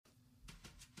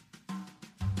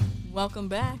Welcome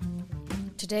back.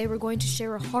 Today we're going to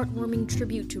share a heartwarming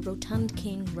tribute to rotund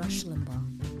king Rush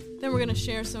Limbaugh. Then we're going to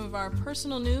share some of our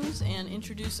personal news and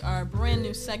introduce our brand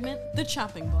new segment, The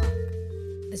Chopping Block.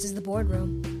 This is The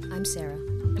Boardroom. I'm Sarah.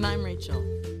 And I'm Rachel.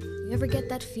 You ever get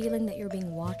that feeling that you're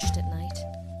being watched at night?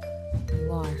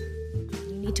 You are.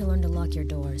 You need to learn to lock your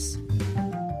doors.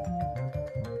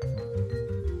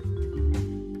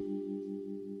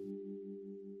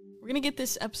 We're going to get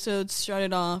this episode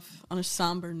started off on a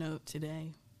somber note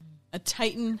today. A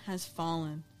titan has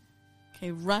fallen.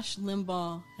 Okay, Rush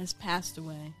Limbaugh has passed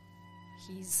away.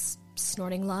 He's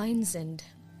snorting lines and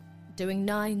doing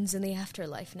nines in the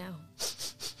afterlife now.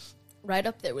 Right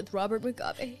up there with Robert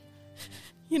Mugabe.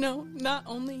 You know, not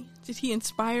only did he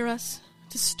inspire us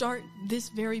to start this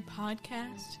very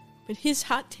podcast, but his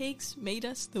hot takes made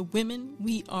us the women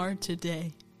we are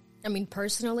today. I mean,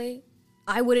 personally,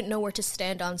 I wouldn't know where to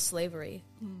stand on slavery.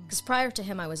 Because prior to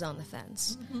him, I was on the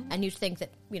fence. And you'd think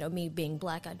that, you know, me being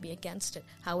black, I'd be against it.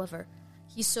 However,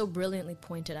 he so brilliantly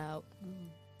pointed out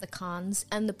the cons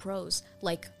and the pros,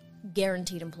 like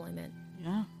guaranteed employment.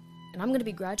 Yeah. And I'm going to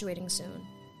be graduating soon.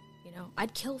 You know,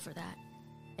 I'd kill for that.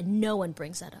 And no one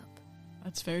brings that up.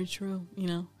 That's very true, you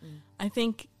know. I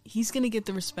think he's going to get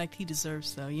the respect he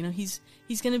deserves, though. You know, he's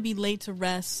going to be laid to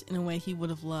rest in a way he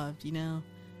would have loved, you know.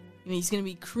 He's going to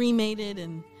be cremated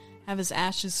and have his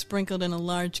ashes sprinkled in a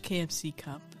large KFC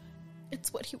cup.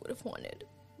 It's what he would have wanted.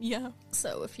 Yeah.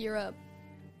 So if you're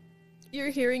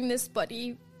hearing this,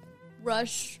 buddy,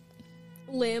 Rush,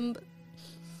 Limb,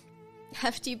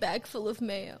 hefty bag full of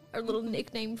mayo, our little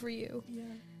nickname for you. Yeah.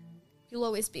 You'll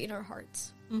always be in our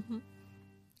hearts. Mm-hmm.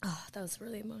 Oh, that was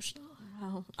really emotional.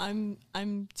 Wow.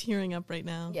 I'm tearing up right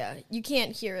now. Yeah, you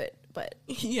can't hear it, but...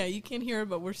 Yeah, you can't hear it,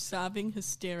 but we're sobbing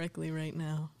hysterically right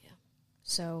now. Yeah.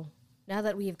 So, now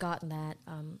that we've gotten that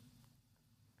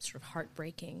sort of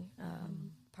heartbreaking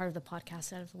part of the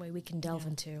podcast out of the way, we can delve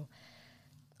into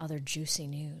other juicy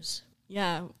news.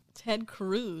 Yeah, Ted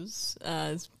Cruz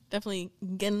is definitely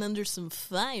getting under some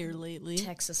fire lately.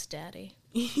 Texas daddy.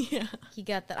 Yeah. He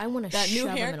got that. I want to shove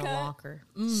him in a locker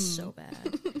so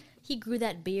bad. He grew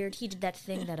that beard. He did that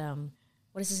thing that,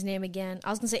 what is his name again? I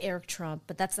was going to say Eric Trump,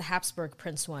 but that's the Habsburg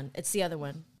Prince one. It's the other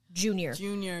one. Junior.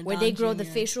 Where they grow the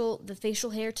facial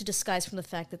hair to disguise from the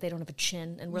fact that they don't have a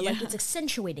chin. And we're like, it's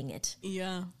accentuating it.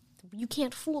 Yeah. You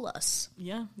can't fool us.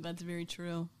 Yeah, that's very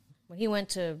true. When he went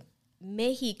to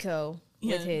Mexico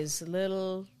with his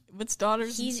little... What's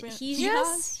daughters? He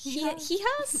has?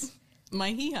 My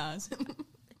he has.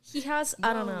 He has,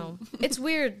 I don't know. It's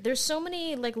weird. There's so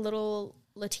many like little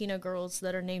Latina girls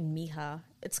that are named Mija.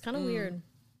 It's kind of weird.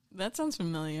 That sounds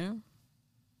familiar.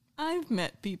 I've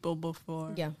met people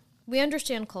before. Yeah. We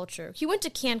understand culture. He went to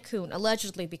Cancun,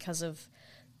 allegedly because of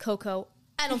Coco.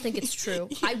 I don't think it's true.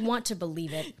 I want to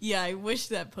believe it. Yeah, I wish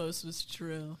that post was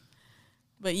true.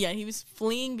 But yeah, he was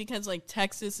fleeing because like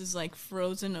Texas is like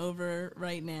frozen over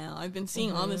right now. I've been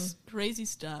seeing all this crazy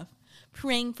stuff.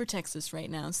 Praying for Texas right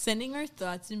now, sending our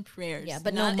thoughts and prayers. Yeah,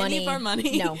 but not no money. Any of our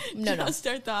money. No. Just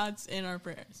our thoughts and our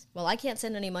prayers. Well, I can't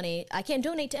send any money. I can't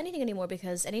donate to anything anymore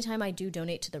because anytime I do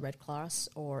donate to the Red Cross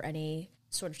or any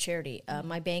sort of charity,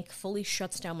 my bank fully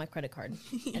shuts down my credit card,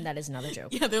 and that is not a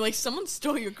joke. Yeah, they're like, someone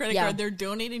stole your credit card. They're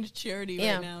donating to charity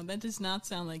right now. That does not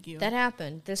sound like you. That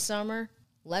happened this summer.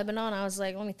 Lebanon, I was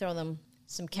like, let me throw them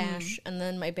some cash. And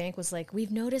then my bank was like,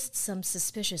 we've noticed some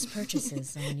suspicious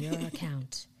purchases on your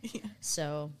account. Yeah.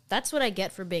 So that's what I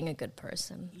get for being a good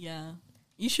person. Yeah.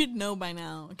 You should know by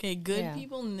now. Okay, good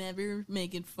people never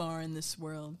make it far in this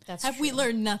world. Have we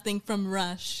learned nothing from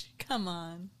Rush? Come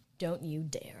on. Don't you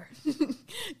dare.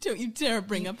 Don't you dare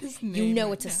bring up his name. You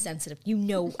know it's a sensitive... You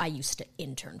know I used to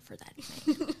intern for that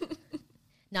thing.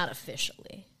 Not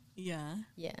officially. Yeah.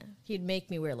 Yeah. He'd make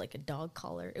me wear like a dog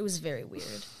collar. It was very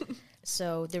weird.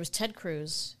 So there was Ted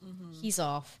Cruz. He's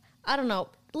off. I don't know.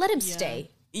 Let him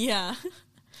stay. Yeah.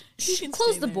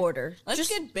 Close the border. Let's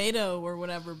get Beto or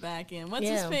whatever back in. What's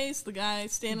his face? The guy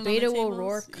standing on the tables? Beto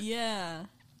O'Rourke. Yeah.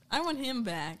 I want him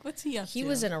back. What's he up to? He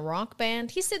was in a rock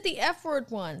band. He said the F word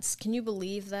once. Can you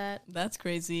believe that? That's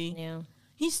crazy. Yeah.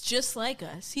 He's just like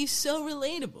us. He's so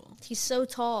relatable. He's so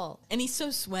tall. And he's so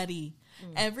sweaty.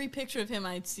 Every picture of him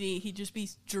I'd see, he'd just be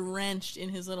drenched in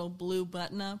his little blue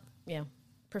button-up. Yeah.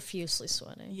 Profusely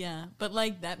sweating. Yeah. But,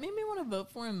 like, that made me want to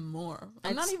vote for him more.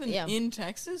 I'm not even in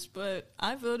Texas, but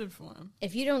I voted for him.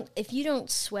 If you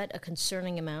don't sweat a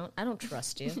concerning amount, I don't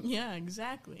trust you. Yeah,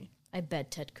 exactly. I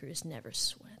bet Ted Cruz never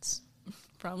sweats.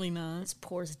 Probably not. His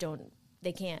pores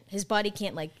they can't. His body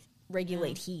can't, like,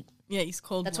 regulate heat. Yeah, he's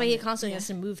cold. That's why he constantly has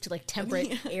to move to, like,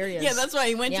 temperate areas. Yeah, that's why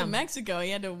he went to Mexico. He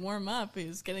had to warm up. He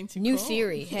was getting too cold. New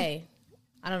theory. Hey,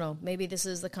 I don't know. Maybe this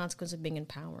is the consequence of being in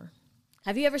power.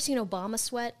 Have you ever seen Obama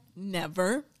sweat?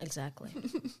 Never. Exactly.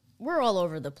 We're all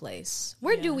over the place.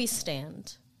 Where do we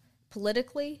stand?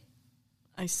 Politically?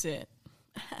 I sit.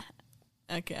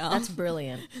 Okay. That's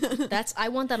brilliant. I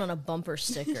want that on a bumper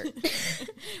sticker.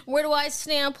 Where do I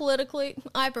stand politically?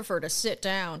 I prefer to sit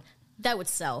down. That would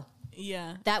sell.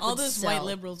 Yeah. That all would those sell. white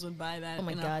liberals would buy that. Oh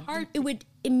my in God. A heartbeat. It would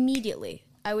immediately,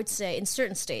 I would say, in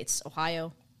certain states,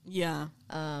 Ohio. Yeah.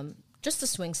 Just the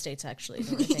swing states, actually,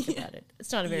 when I think about it.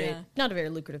 It's not a very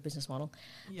lucrative business model.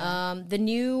 Yeah. The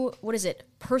new, what is it,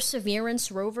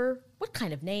 Perseverance rover? What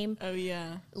kind of name? Oh,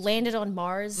 yeah. Landed on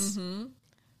Mars. Mm-hmm.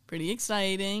 Pretty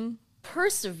exciting.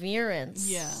 Perseverance.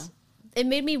 Yeah. It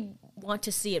made me want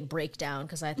to see it break down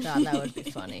because I thought that would be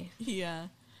funny. Yeah.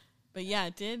 But yeah,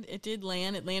 it did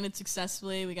land. It landed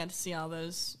successfully. We got to see all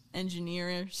those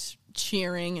engineers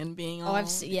cheering and being all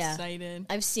excited.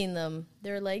 I've seen them.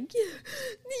 They're like,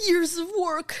 years of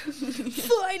work,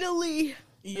 finally.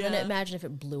 Yeah. And then imagine if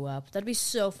it blew up. That'd be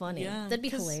so funny. Yeah, that'd be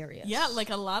hilarious. Yeah, like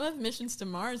a lot of missions to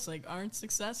Mars aren't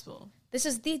successful. This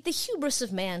is the hubris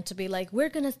of man to be like, we're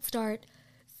going to start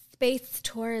space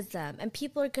tourism and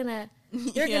people are going to,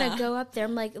 they're going to go up there.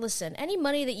 I'm like, listen, any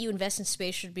money that you invest in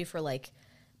space should be for like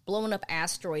blowing up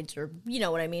asteroids or, you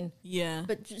know what I mean? Yeah.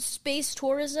 But space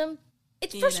tourism,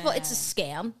 first of all, it's a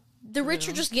scam. The rich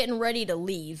are just getting ready to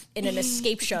leave in an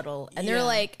escape shuttle. And they're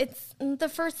like, it's the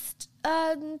first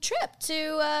trip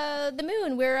to the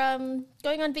moon. We're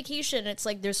going on vacation. It's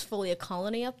like there's fully a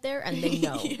colony up there, and they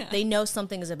know. They know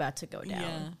something is about to go down.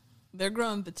 Yeah. They're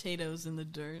growing potatoes in the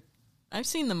dirt. I've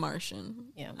seen The Martian.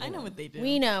 Yeah, I know what they do.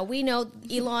 We know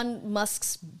Elon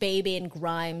Musk's baby in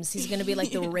Grimes. He's going to be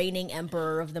like the reigning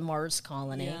emperor of the Mars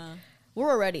colony. Yeah.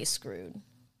 We're already screwed.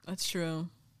 That's true.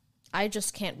 I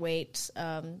just can't wait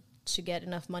to get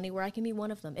enough money where I can be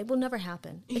one of them. It will never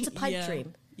happen. It's a pipe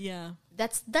dream. Yeah.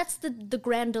 That's the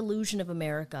grand illusion of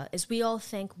America, is we all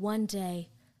think one day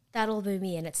that'll be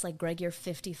me. And it's like, Greg, you're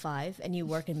 55 and you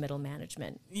work in middle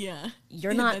management. Yeah.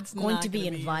 You're not going to be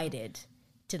invited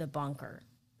to the bunker.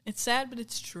 It's sad, but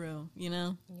it's true, you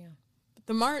know? Yeah.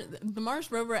 The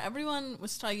Mars rover, everyone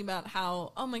was talking about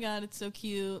how, oh my God, it's so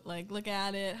cute. Like, look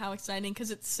at it, how exciting.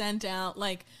 Because it sent out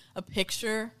like a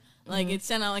picture. Like, it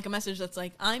sent out like a message that's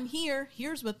like, I'm here.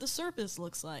 Here's what the surface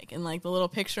looks like. And like the little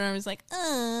picture, I was like,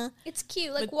 it's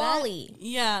cute, like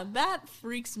WALL-E. That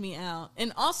freaks me out.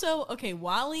 And also, okay,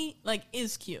 WALL-E like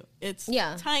is cute. It's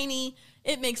tiny.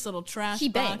 It makes little trash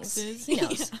boxes. He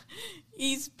knows.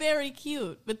 He's very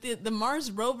cute. But the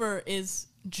Mars rover is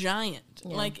giant.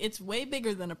 Yeah. Like, it's way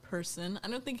bigger than a person. I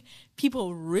don't think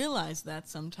people realize that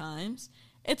sometimes.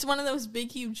 It's one of those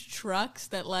big, huge trucks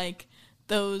that like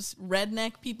those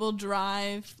redneck people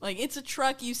drive. Like, it's a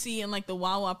truck you see in like the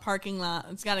Wawa parking lot.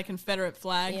 It's got a Confederate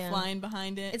flag flying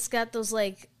behind it. It's got those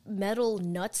like metal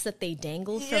nuts that they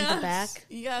dangle from the back.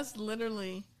 Yes,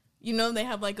 literally. You know, they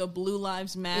have like a Blue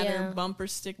Lives Matter bumper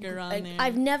sticker on there.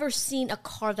 I've never seen a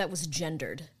car that was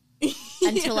gendered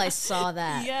until I saw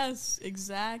that. Yes,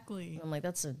 exactly. I'm like,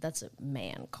 that's a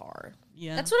man car.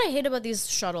 Yeah. That's what I hate about these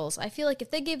shuttles. I feel like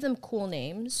if they gave them cool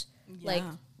names, like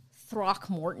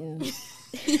Throckmorton.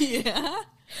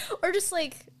 Or just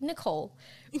like Nicole.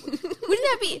 Wouldn't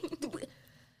that be...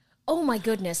 Oh my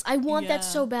goodness. I want that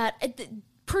so bad.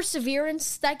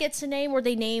 Perseverance, that gets a name where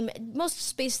they name... Most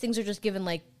space things are just given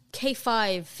like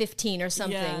K515 or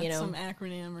something, you know. Some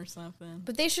acronym or something.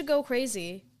 But they should go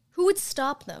crazy. Who would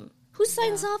stop them? Who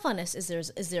signs off on this?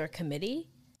 Is there a committee?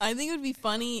 I think it would be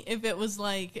funny if it was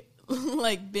like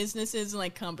businesses and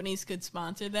like companies could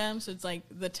sponsor them. So it's like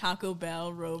the Taco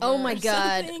Bell rover. Oh my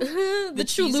God. The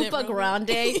Chalupa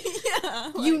Grande.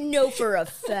 You know for a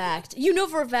fact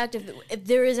if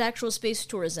there is actual space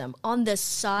tourism, on the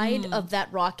side of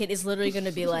that rocket is literally going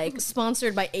to be like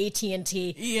sponsored by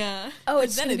AT&T. Yeah. Oh,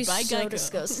 it's going to be so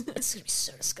disgusting. It's going to be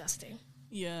so disgusting.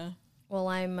 Yeah. Well,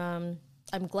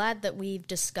 I'm glad that we've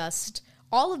discussed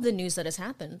all of the news that has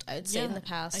happened, I'd say, in the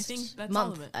past month,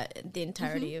 all of it. The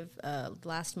entirety of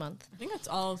last month. I think that's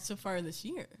all so far this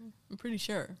year. I'm pretty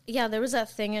sure. Yeah, there was that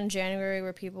thing in January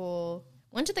where people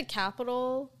went to the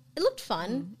Capitol. It looked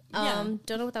fun. Don't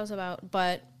know what that was about,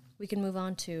 but we can move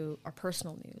on to our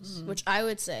personal news, which I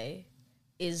would say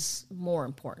is more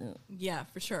important. Yeah,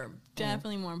 for sure.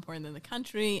 Definitely more important than the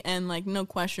country, and like no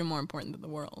question more important than the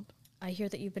world. I hear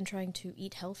that you've been trying to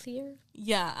eat healthier.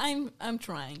 Yeah, I'm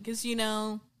trying because, you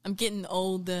know, I'm getting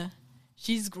older.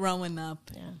 She's growing up.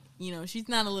 Yeah. You know, she's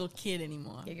not a little kid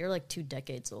anymore. Yeah, you're like 2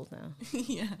 decades old now.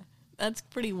 Yeah, that's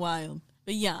pretty wild.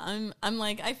 But yeah, I'm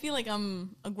like, I feel like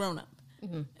I'm a grown up.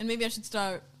 Mm-hmm. And maybe I should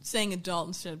start saying adult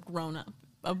instead of grown up.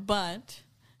 But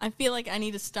I feel like I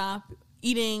need to stop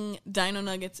eating dino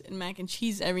nuggets and mac and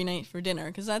cheese every night for dinner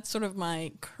because that's sort of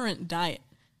my current diet.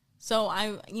 So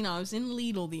I was in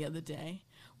Lidl the other day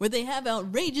where they have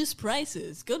outrageous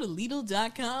prices. Go to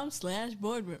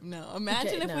Lidl.com/boardroom. No,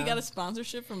 imagine if we got a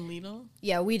sponsorship from Lidl.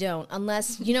 Yeah, we don't.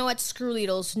 Unless, you know what, screw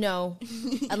Lidl's. No.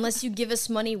 Unless you give us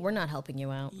money, we're not helping you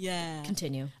out. Yeah.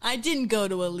 Continue. I didn't go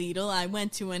to a Lidl. I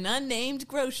went to an unnamed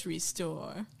grocery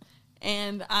store.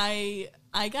 And I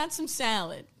got some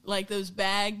salad, like those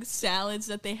bag salads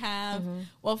that they have. Mm-hmm.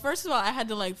 Well, first of all, I had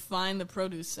to like find the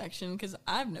produce section because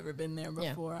I've never been there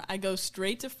before. Yeah. I go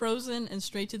straight to frozen and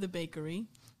straight to the bakery.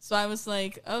 So I was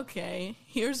like, okay,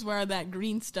 here's where that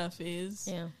green stuff is.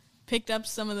 Yeah. Picked up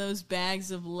some of those bags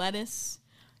of lettuce.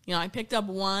 You know, I picked up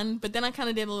one, but then I kind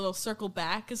of did a little circle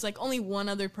back because like only one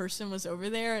other person was over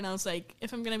there. And I was like,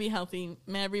 if I'm going to be healthy,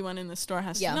 everyone in the store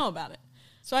has to know about it.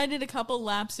 So I did a couple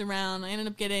laps around. I ended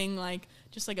up getting like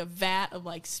just like a vat of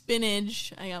like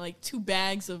spinach. I got like 2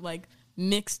 bags of like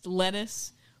mixed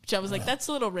lettuce, which I was like, that's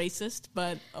a little racist,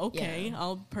 but okay,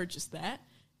 I'll purchase that.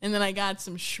 And then I got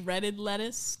some shredded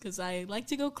lettuce because I like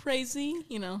to go crazy,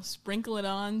 you know, sprinkle it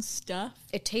on stuff.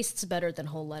 It tastes better than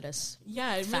whole lettuce.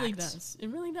 Yeah, it really does. It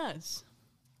really does.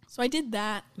 So I did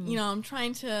that. You know, I'm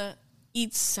trying to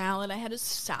eat salad. I had a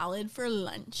salad for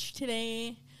lunch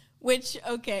today, which,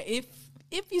 okay,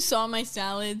 if you saw my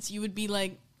salads, you would be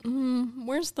like,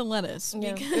 where's the lettuce?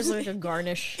 Yeah, there's like a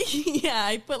garnish. Yeah,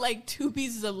 I put like 2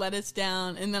 pieces of lettuce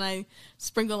down, and then I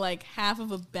sprinkle like half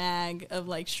of a bag of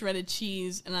like shredded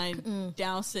cheese, and I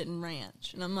douse it in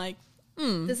ranch. And I'm like,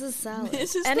 this is salad.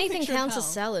 Anything counts as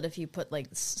salad if you put like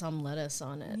some lettuce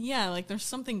on it. Yeah, like there's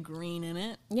something green in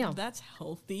it. Yeah. That's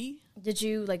healthy. Did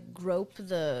you like grope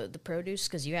the produce?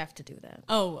 Because you have to do that.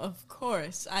 Oh, of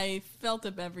course. I felt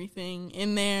up everything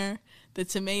in there. The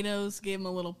tomatoes, gave them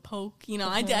a little poke. You know,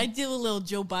 I do a little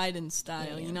Joe Biden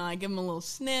style. Yeah. You know, I give them a little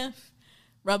sniff,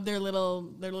 rub their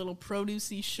little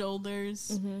produce-y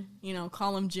shoulders. Mm-hmm. You know,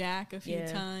 call them Jack a few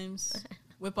times.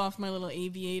 Whip off my little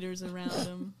aviators around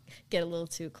them. Get a little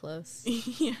too close.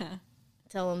 Yeah.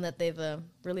 Tell them that they've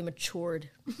really matured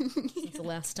since the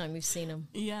last time you've seen them.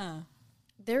 Yeah.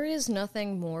 There is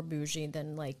nothing more bougie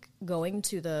than like going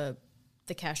to the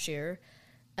cashier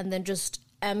and then just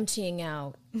emptying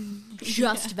out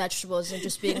just vegetables and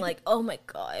just being like, oh my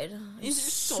God, it's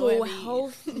so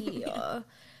healthy.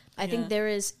 I think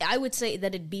I would say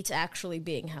that it beats actually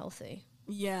being healthy.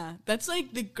 Yeah, that's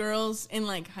like the girls in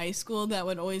like high school that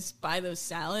would always buy those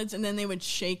salads and then they would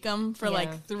shake them for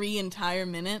like 3 entire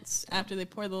minutes after they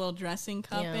pour the little dressing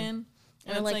cup in.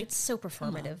 And it's like, it's so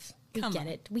performative.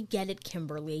 We get it,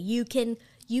 Kimberly. You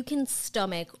can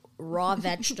stomach raw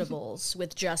vegetables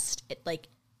with just like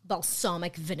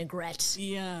balsamic vinaigrette.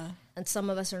 Yeah. And some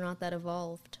of us are not that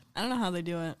evolved. I don't know how they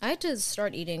do it. I had to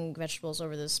start eating vegetables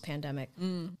over this pandemic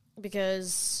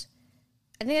because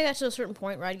I think I got to a certain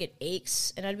point where I'd get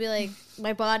aches and I'd be like,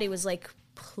 my body was like,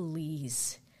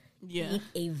 please eat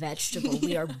a vegetable.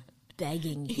 We are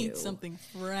begging you. Eat something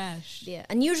fresh. Yeah.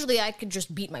 And usually I could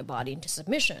just beat my body into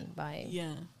submission by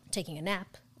taking a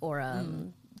nap or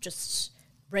just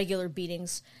regular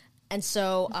beatings. And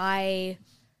so I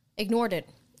ignored it.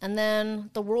 And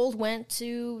then the world went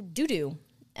to doo-doo.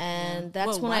 And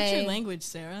that's when watch your language,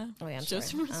 Sarah. Oh, yeah, I'm sorry.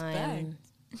 Just respect.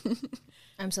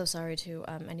 I'm so sorry to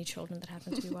any children that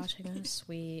happen to be watching us.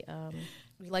 We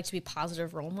like to be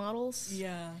positive role models.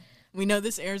 Yeah. We know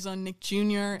this airs on Nick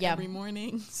Jr. every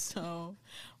morning, so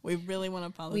we really want to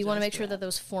apologize. We want to make sure that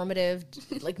those formative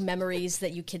like memories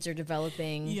that you kids are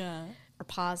developing are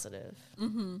positive.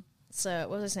 Mm-hmm. So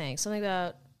what was I saying? Something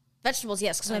about vegetables,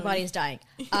 yes, because my body is dying.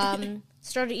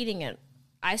 Started eating it.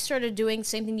 I started doing the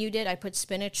same thing you did. I put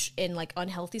spinach in like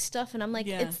unhealthy stuff, and I'm like,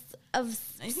 it's a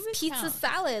pizza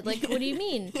salad. Like, what do you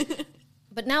mean?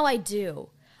 But now I do.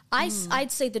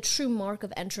 I'd say the true mark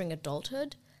of entering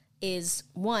adulthood is,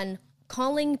 one,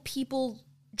 calling people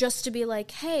just to be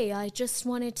like, hey, I just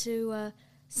wanted to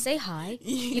say hi.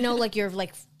 You know, like you're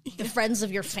like the friends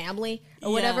of your family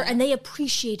or whatever, and they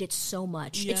appreciate it so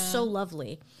much. It's so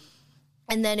lovely.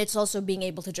 And then it's also being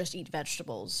able to just eat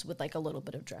vegetables with like a little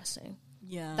bit of dressing.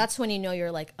 Yeah. That's when you know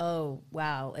you're like, oh,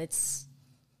 wow, it's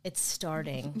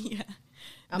starting. Yeah.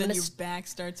 Then your back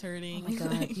starts hurting. Oh my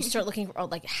God. You start looking for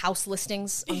like house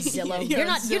listings on Zillow.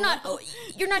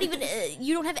 You're not even,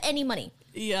 you don't have any money.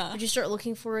 Yeah. But you start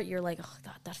looking for it. You're like, oh,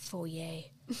 that foyer.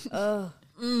 Oh.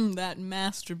 That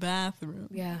master bathroom.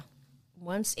 Yeah.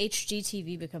 Once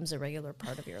HGTV becomes a regular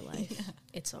part of your life,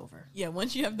 it's over. Yeah.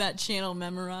 Once you have that channel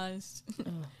memorized,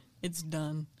 it's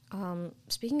done.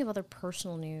 Speaking of other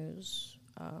personal news,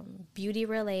 beauty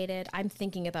related, I'm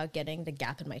thinking about getting the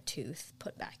gap in my tooth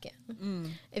put back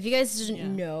in. If you guys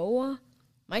didn't know,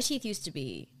 My teeth used to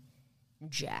be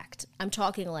jacked. I'm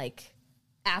talking like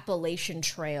Appalachian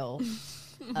Trail,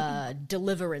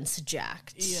 Deliverance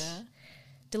jacked. Yeah.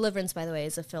 Deliverance, by the way,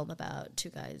 is a film about two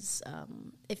guys.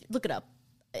 Look it up.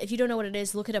 If you don't know what it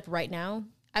is, look it up right now.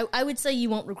 I would say you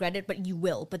won't regret it, but you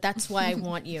will. But that's why I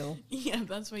want you. Yeah,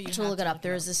 that's why you to look it up.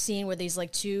 There's a scene where these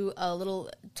like two little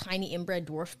tiny inbred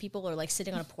dwarf people are like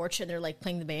sitting on a porch and they're like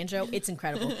playing the banjo. It's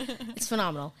incredible. It's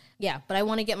phenomenal. Yeah, but I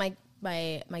want to get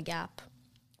my gap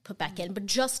put back in, but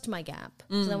just my gap,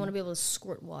 because I want to be able to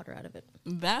squirt water out of it.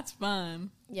 That's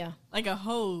fun. Yeah, like a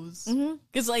hose.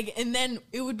 Because like, and then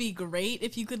it would be great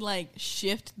if you could like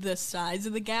shift the size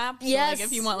of the gap. So, yes. Like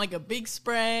if you want like a big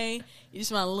spray, you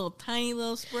just want a little tiny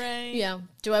little spray. Yeah.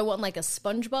 Do I want like a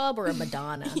SpongeBob or a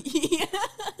Madonna? Yeah.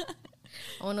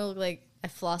 I want to look like I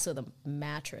floss with a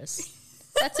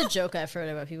mattress. That's a joke I've heard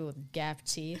about people with gap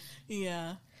teeth.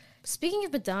 Yeah. Speaking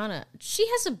of Madonna, she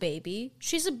has a baby.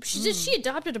 She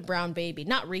adopted a brown baby,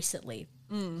 not recently,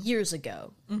 years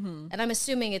ago. Mm-hmm. And I'm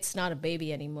assuming it's not a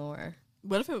baby anymore.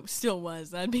 What if it still was?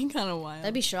 That'd be kind of wild.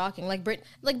 That'd be shocking. Like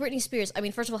Britney Spears. I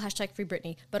mean, first of all, hashtag free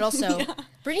Britney. But also, yeah.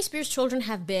 Britney Spears' children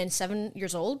have been 7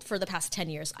 years old for the past 10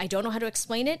 years. I don't know how to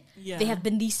explain it. Yeah. They have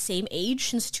been the same age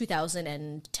since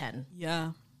 2010.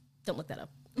 Yeah. Don't look that up.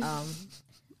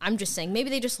 I'm just saying, maybe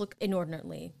they just look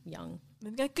inordinately young.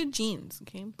 They've got good genes,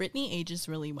 okay? Britney ages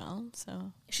really well,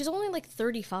 so... She's only, like,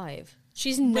 35.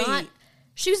 She's not... Wait.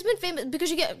 She's been famous because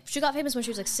she got famous when she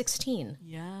was, like, 16.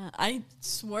 Yeah, I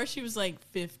swore she was, like,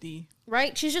 50.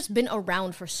 Right? She's just been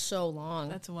around for so long.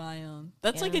 That's wild.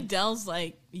 That's like Adele's,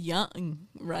 like, young,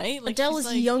 right? Like, Adele is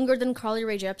like... younger than Carly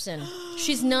Rae Jepsen.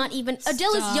 She's not even...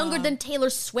 Adele is younger than Taylor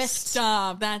Swift.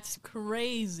 Stop. That's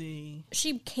crazy.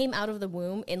 She came out of the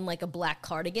womb in, like, a black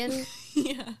cardigan.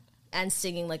 Yeah. And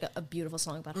singing, like, a beautiful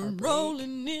song about heartbreak.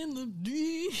 Rolling in the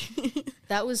deep.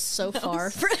 That was so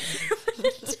far.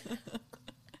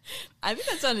 I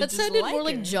think that sounded more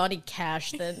like Johnny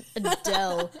Cash than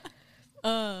Adele.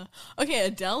 Okay,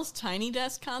 Adele's Tiny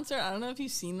Desk concert. I don't know if you've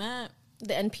seen that.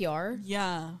 The NPR?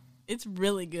 Yeah. It's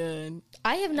really good.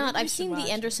 I have not. I've seen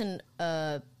the Anderson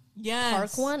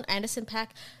Park one, Anderson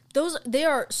Paak. They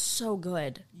are so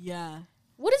good. Yeah.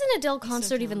 What is an Adele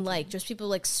concert even like? Just people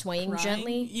like swaying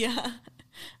gently? Yeah.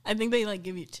 I think they like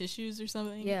give you tissues or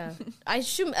something. Yeah. I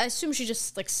assume she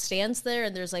just like stands there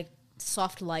and there's like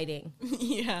soft lighting.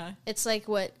 Yeah. It's like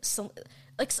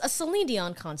like a Celine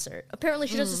Dion concert. Apparently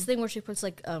she does this thing where she puts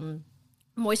like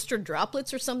moisture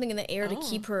droplets or something in the air to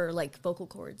keep her like vocal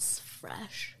cords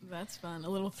fresh. That's fun. A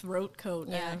little throat coat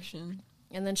action.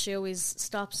 And then she always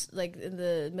stops like in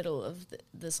the middle of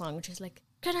the song, which is like,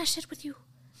 "Can I sit with you?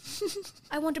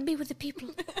 I want to be with the people."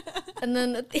 And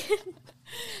then at the end,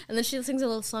 and then she sings a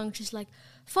little song. She's like,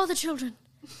 "For the children."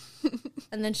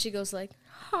 And then she goes like,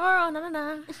 "Ha na na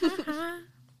na ha."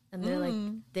 And they're like,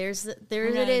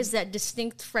 it is, that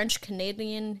distinct French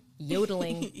Canadian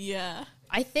yodeling. Yeah.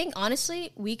 I think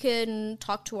honestly we can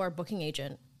talk to our booking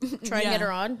agent, try and get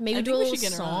her on. Maybe do a little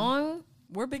song.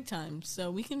 We're big time, so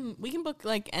we can book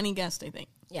like any guest. I think.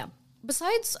 Yeah.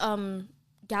 Besides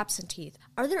gaps in teeth,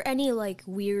 are there any like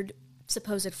weird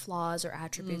supposed flaws or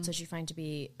attributes that you find to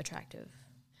be attractive?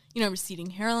 You know, receding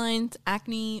hairlines,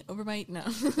 acne, overbite. No,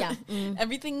 yeah,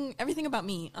 everything about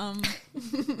me.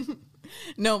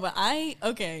 No, but I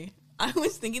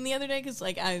was thinking the other day because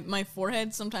like my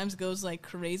forehead sometimes goes like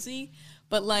crazy,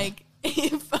 but like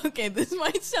this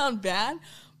might sound bad,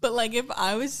 but like if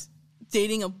I was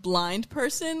dating a blind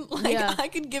person, like I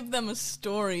could give them a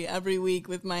story every week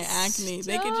with my acne.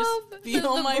 They could just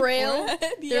feel my forehead.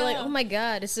 They're like, "Oh my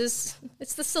god, it's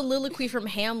the soliloquy from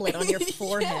Hamlet on your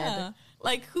forehead." Yeah.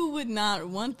 Like, who would not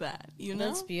want that, you know?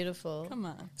 That's beautiful. Come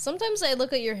on. Sometimes I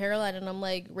look at your hairline and I'm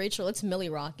like, Rachel, it's Millie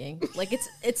rocking. Like, it's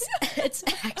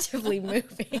actively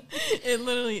moving. It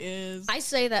literally is. I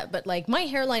say that, but, like, my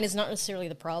hairline is not necessarily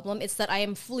the problem. It's that I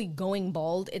am fully going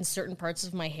bald in certain parts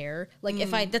of my hair. Like,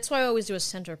 that's why I always do a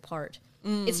center part.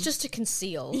 It's just to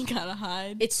conceal. You gotta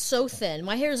hide. It's so thin.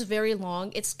 My hair is very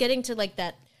long. It's getting to, like,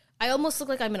 that... I almost look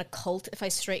like I'm in a cult if I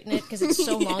straighten it, because it's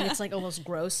so long, it's, like, almost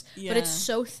gross. Yeah. But it's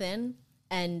so thin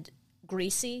and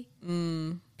greasy.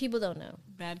 People don't know.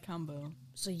 Bad combo.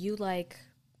 So you like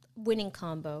winning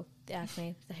combo, the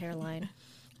acne, the hairline.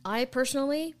 I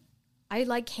personally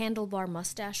like handlebar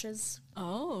mustaches.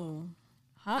 Oh,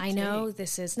 hot I know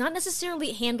this is not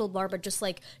necessarily handlebar, but just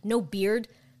like no beard,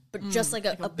 but just like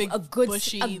a big, good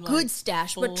bushy, good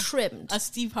stash, but trimmed. A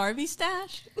Steve Harvey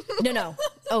stash? No.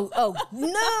 Oh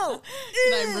no!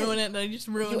 Did I ruin it? Did I just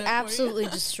ruin it? You absolutely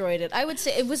destroyed it. I would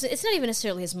say it's not even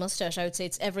necessarily his mustache. I would say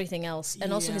it's everything else,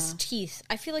 and also his teeth.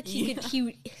 I feel like he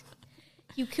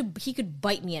could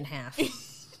bite me in half.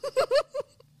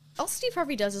 All Steve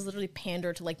Harvey does is literally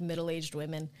pander to, like, middle-aged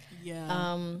women.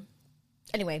 Yeah.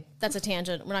 Anyway, that's a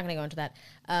tangent. We're not going to go into that.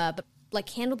 But, like,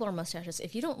 handlebar mustaches,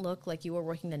 if you don't look like you were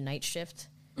working the night shift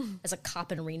as a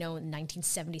cop in Reno in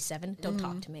 1977, don't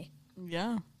talk to me.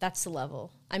 Yeah. That's the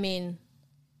level. I mean,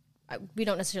 we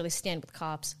don't necessarily stand with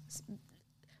cops.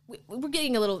 We're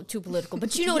getting a little too political,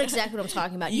 but you know exactly what I'm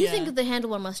talking about. You think of the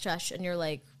handlebar mustache, and you're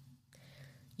like,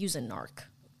 use a narc.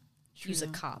 Use a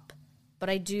cop. But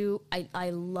I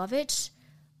love it.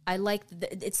 I like,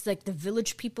 it's like the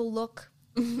Village People look.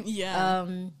 Yeah.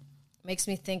 Makes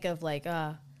me think of, like,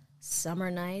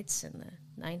 summer nights in the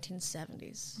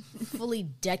 1970s. Fully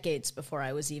decades before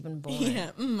I was even born.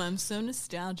 Yeah, I'm so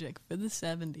nostalgic for the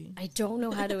 70s. I don't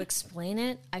know how to explain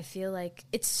it. I feel like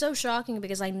it's so shocking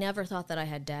because I never thought that I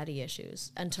had daddy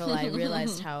issues until I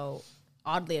realized how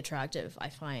oddly attractive I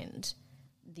find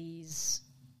these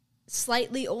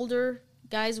slightly older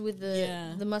guys with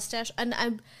the mustache.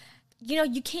 And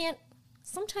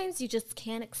sometimes you just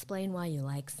can't explain why you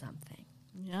like something.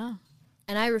 Yeah.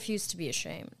 And I refuse to be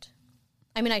ashamed.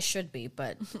 I mean, I should be,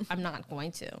 but I'm not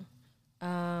going to.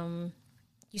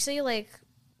 You say you like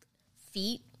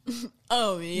feet?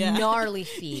 Oh, yeah. Gnarly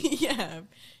feet. Yeah.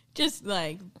 Just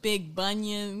like big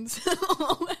bunions.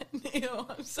 Ew,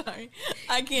 I'm sorry.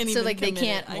 I can't even like they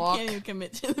can't walk. I can't even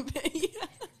commit to the bit.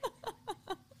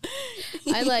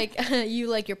 I like, you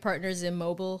like your partner's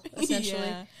immobile,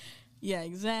 essentially. Yeah,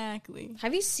 exactly.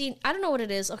 Have you seen, I don't know what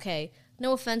it is. Okay,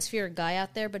 no offense for your guy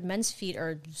out there, but men's feet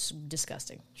are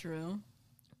disgusting. True.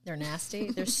 They're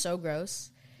nasty. They're so gross.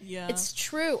 Yeah. It's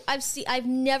true. I've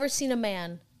never seen a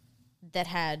man that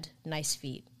had nice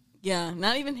feet. Yeah,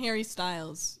 not even Harry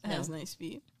Styles has nice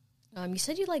feet. You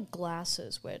said you like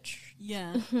glasses, which...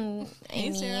 Yeah.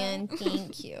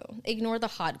 Thank you. Ignore the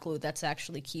hot glue that's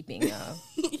actually keeping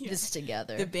this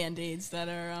together. The Band-Aids that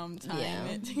are tying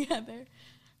it together.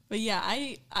 But yeah,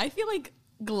 I feel like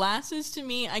glasses to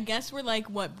me, I guess, were like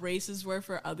what braces were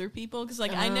for other people. Because,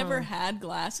 like, I never had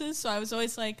glasses, so I was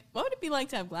always like, what would it be like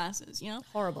to have glasses, you know?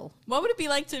 Horrible. What would it be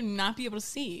like to not be able to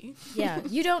see? Yeah,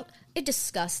 it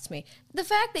disgusts me. The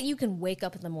fact that you can wake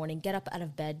up in the morning, get up out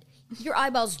of bed, your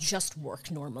eyeballs just work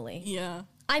normally. Yeah.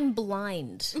 I'm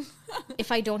blind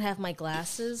if I don't have my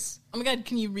glasses. Oh my God,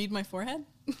 can you read my forehead?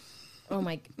 Oh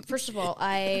my! First of all,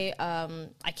 I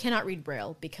cannot read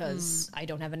Braille because I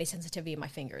don't have any sensitivity in my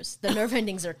fingers. The nerve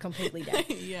endings are completely dead.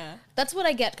 Yeah, that's what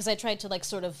I get because I tried to like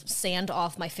sort of sand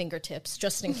off my fingertips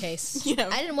just in case.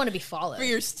 I didn't want to be followed for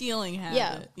your stealing habit.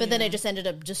 Yeah, but then I just ended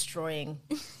up destroying.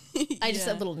 I just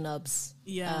had little nubs.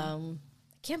 Yeah. I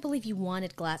can't believe you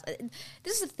wanted glasses.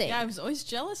 This is the thing. Yeah, I was always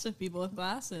jealous of people with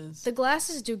glasses. The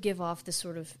glasses do give off this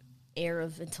sort of air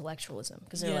of intellectualism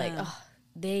because they're like, oh.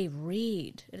 They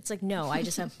read. It's like, no, I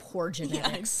just have poor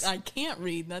genetics. I can't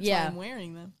read. That's why I'm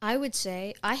wearing them. I would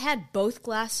say I had both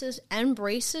glasses and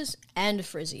braces and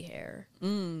frizzy hair.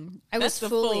 That's the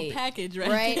full package,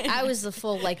 right? I was the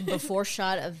full, like, before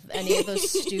shot of any of those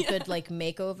stupid, like,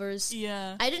 makeovers.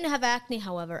 Yeah. I didn't have acne,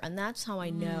 however, and that's how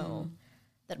I know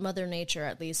that Mother Nature,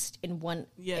 at least in one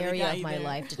area of my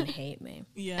life, didn't hate me.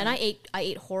 And I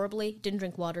ate horribly, didn't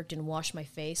drink water, didn't wash my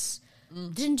face.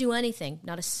 Didn't do anything.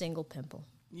 Not a single pimple.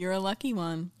 You're a lucky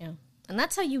one. Yeah. And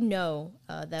that's how you know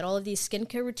that all of these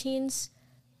skincare routines,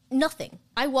 nothing.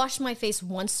 I wash my face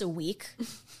once a week.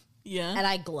 Yeah. And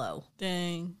I glow.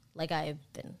 Dang. Like I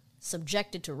have been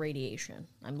subjected to radiation.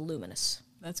 I'm luminous.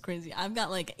 That's crazy. I've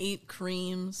got like 8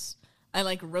 creams. I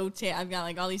like rotate. I've got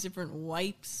like all these different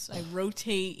wipes. I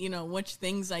rotate, which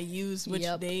things I use which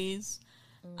days.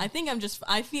 I think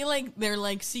I feel like they're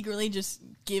like secretly just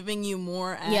giving you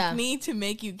more acne to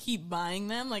make you keep buying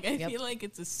them. Like, I feel like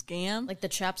it's a scam. Like the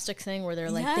chapstick thing where they're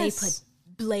like, they put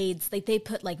blades, like they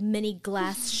put like mini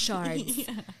glass shards.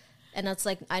 And it's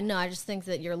like, I know, I just think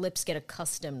that your lips get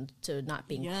accustomed to not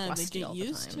being crusty all the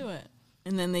time. They get used to it.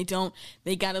 And then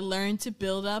they got to learn to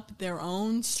build up their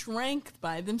own strength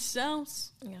by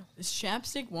themselves. Yeah. This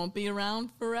chapstick won't be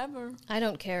around forever. I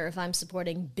don't care if I'm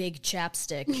supporting big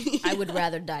chapstick. I would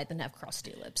rather die than have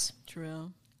crusty lips.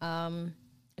 True.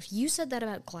 If you said that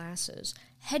about glasses,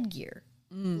 headgear,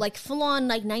 like full on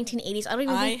like 1980s, I don't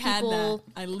even think people... I had that.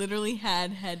 I literally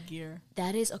had headgear.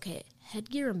 That is, okay,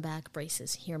 headgear and back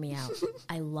braces, hear me out.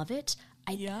 I love it.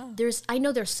 Yeah. I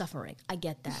know they're suffering. I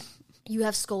get that. You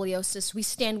have scoliosis. We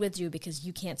stand with you because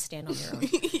you can't stand on your own.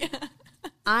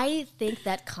 I think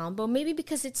that combo, maybe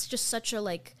because it's just such a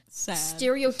like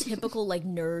stereotypical like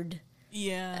nerd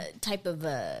type of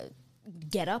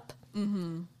get up.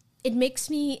 It makes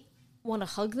me want to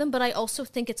hug them, but I also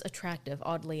think it's attractive,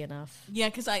 oddly enough. Yeah,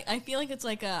 because I feel like it's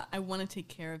like I want to take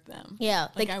care of them. Yeah.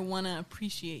 Like I want to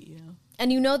appreciate you.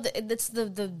 And it's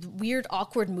the weird,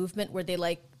 awkward movement where they,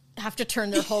 like, have to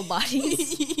turn their whole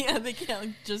bodies. Yeah, they can't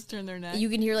like, just turn their neck. You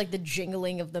can hear, like, the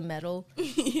jingling of the metal.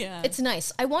 Yeah. It's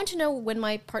nice. I want to know when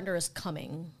my partner is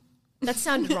coming. That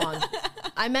sounded wrong.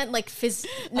 I meant, like,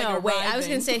 No, like wait, I was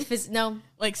going to say no.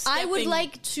 Like I would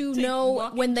like to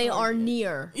know when they are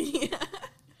near. Yeah.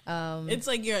 It's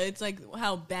like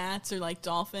how bats or like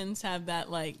dolphins have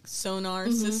that like sonar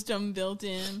system built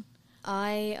in.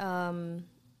 There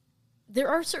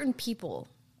are certain people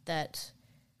that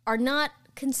are not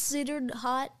considered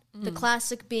hot. The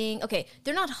classic being, okay,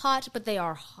 they're not hot, but they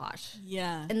are hot.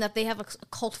 Yeah. And that they have a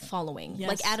cult following. Yes.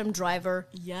 Like Adam Driver.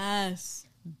 Yes.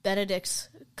 Benedict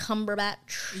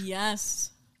Cumberbatch. Yes.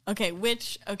 Okay,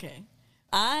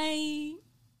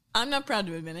 I'm not proud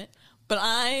to admit it, but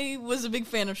I was a big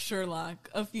fan of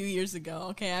Sherlock a few years ago.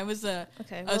 Okay, I was a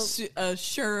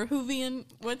Sherhoovian.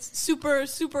 What's super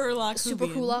Lock? Super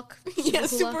Hulock? Yeah,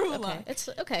 Super Hulock. Okay. It's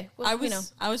okay. Well,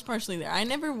 I was partially there. I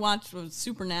never watched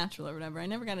Supernatural or whatever. I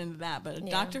never got into that. But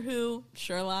Doctor Who,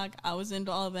 Sherlock, I was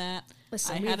into all that.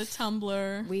 Listen, I had a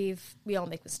Tumblr. We all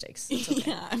make mistakes. It's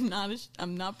okay. Yeah,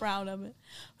 I'm not proud of it.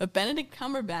 But Benedict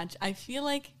Cumberbatch, I feel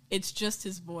like it's just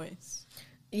his voice.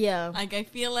 Yeah. Like, I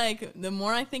feel like the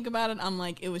more I think about it, I'm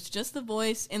like, it was just the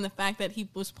voice and the fact that he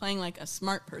was playing, like, a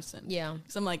smart person. Yeah.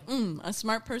 So I'm like, a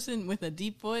smart person with a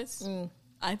deep voice?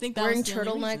 I think that wearing was the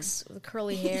turtlenecks with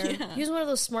curly hair. Yeah. He was one of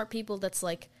those smart people that's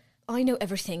like, I know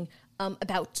everything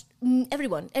about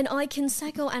everyone, and I can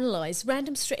psychoanalyze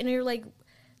random and you're like,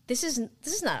 this is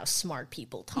not how smart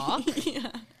people talk.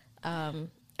 Yeah. And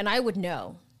I would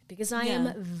know. Because I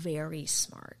am very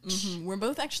smart. Mm-hmm. We're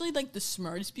both actually, like, the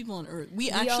smartest people on Earth. We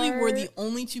actually were the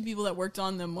only two people that worked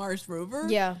on the Mars rover.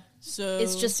 Yeah. So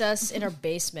it's just us in our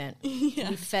basement. Yeah.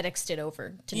 We FedExed it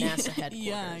over to NASA headquarters.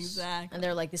 Yeah, exactly. And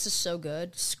they're like, this is so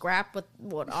good. Scrap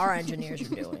what our engineers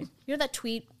are doing. You know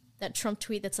that Trump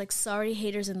tweet that's like, sorry,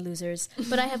 haters and losers,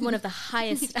 but I have one of the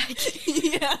highest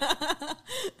IQ. Yeah.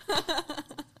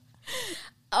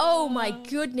 Oh, my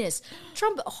goodness.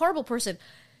 Trump, a horrible person.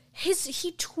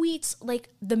 He tweets like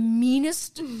the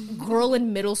meanest girl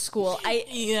in middle school.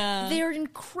 They're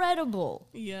incredible.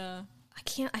 Yeah.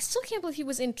 I still can't believe he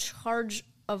was in charge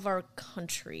of our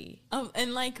country.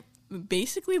 And like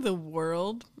basically the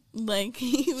world. Like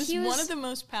he was one of the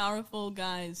most powerful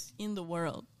guys in the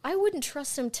world. I wouldn't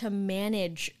trust him to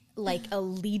manage like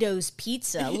Alito's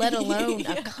Pizza, let alone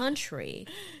a country.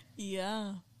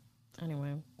 Yeah.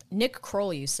 Anyway, Nick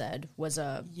Kroll, you said, was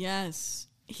a yes.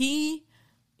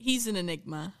 He's an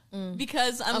enigma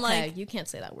because I'm like, you can't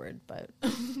say that word, but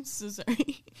I'm so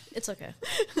sorry. It's okay.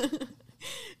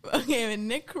 Okay, but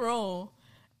Nick Kroll,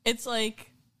 it's like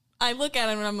I look at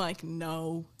him and I'm like,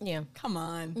 no, come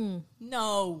on,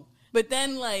 no. But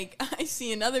then like I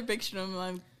see another picture of him, I'm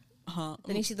like,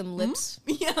 then you see them lips,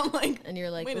 yeah, I'm like, and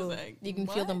you're like, wait a sec, you can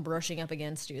feel them brushing up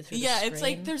against you through the it's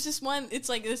like there's this one, it's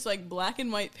like this like black and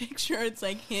white picture. It's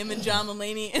like him and John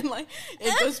Mulaney, and like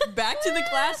it goes back to the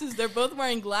glasses. They're both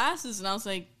wearing glasses, and I was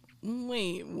like,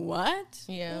 wait, what?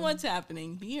 Yeah, what's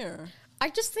happening here? I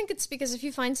just think it's because if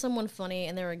you find someone funny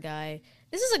and they're a guy,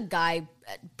 this is a guy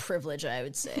privilege, I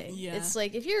would say. Yeah, it's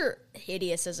like if you're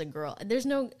hideous as a girl, I don't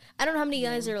know how many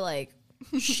guys are like,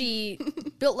 she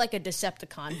built like a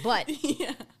Decepticon, but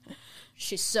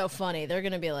she's so funny. They're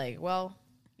gonna be like, well,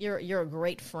 you're a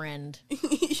great friend.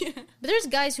 Yeah. But there's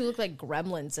guys who look like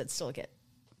gremlins that still get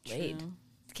laid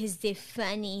because they're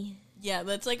funny. Yeah,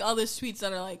 that's like all those tweets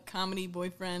that are like comedy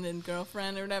boyfriend and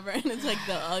girlfriend or whatever, and it's like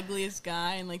the ugliest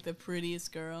guy and like the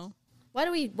prettiest girl. Why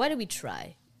do we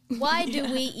try? Why do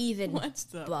we even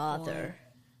bother? Point?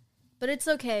 But it's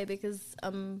okay because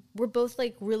we're both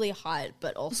like really hot,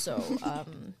 but also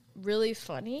really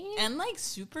funny and like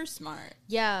super smart.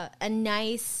 Yeah, and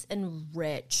nice and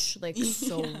rich, like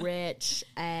so rich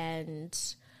and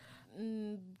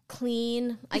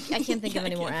clean. I can't think of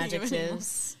any more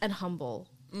adjectives. And humble.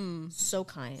 So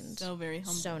kind. So very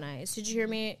humble. So nice. Did you hear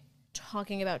me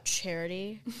talking about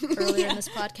charity earlier in this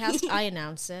podcast? I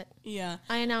announce it. Yeah.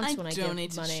 I announce when I give money.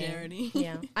 donate to charity.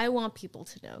 Yeah. I want people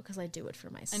to know because I do it for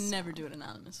myself. I never do it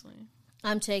anonymously.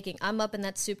 I'm up in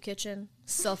that soup kitchen,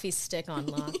 selfie stick on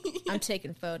lock. I'm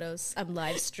taking photos. I'm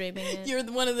live streaming it. You're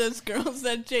one of those girls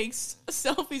that takes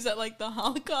selfies at like the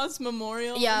Holocaust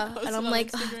Memorial. Yeah, and I'm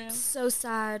like, so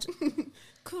sad.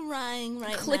 Crying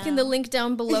right now. Clicking the link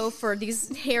down below for these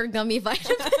hair gummy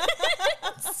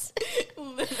vitamins.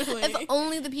 Literally. If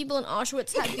only the people in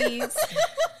Auschwitz had these.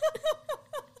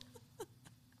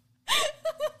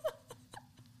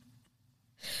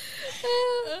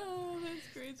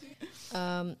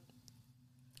 I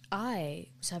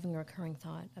was having a recurring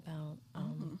thought about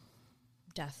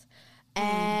death.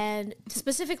 And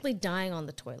specifically dying on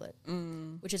the toilet,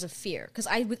 which is a fear. Because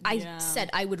I said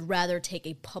I would rather take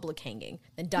a public hanging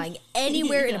than dying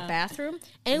anywhere in a bathroom.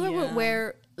 Anywhere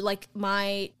where, like,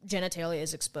 my genitalia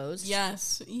is exposed.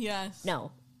 Yes.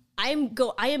 No. I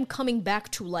am coming back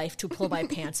to life to pull my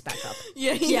pants back up.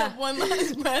 Yeah. One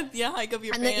last breath. Yeah, hike up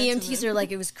your pants. And the EMTs are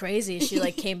like, it was crazy. She,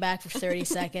 like, came back for 30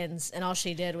 seconds, and all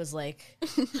she did was, like,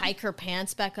 hike her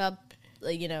pants back up,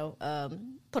 you know,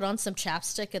 put on some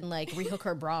chapstick and, like, rehook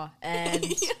her bra, and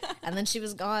then she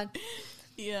was gone.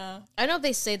 Yeah. I know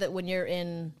they say that when you're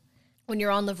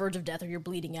on the verge of death or you're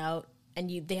bleeding out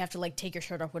and they have to, like, take your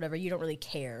shirt off, whatever, you don't really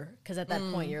care, because at that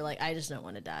point you're like, I just don't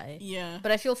want to die. Yeah.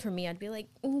 But I feel for me, I'd be like,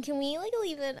 can we, like,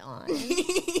 leave it on?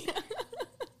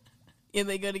 Yeah,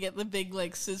 they go to get the big,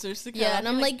 like, scissors to cut. Yeah, and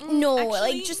I'm like, no, actually,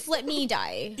 like, just let me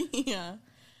die.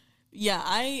 Yeah,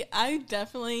 I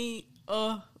definitely,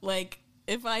 like,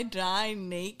 if I die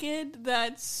naked,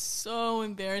 that's so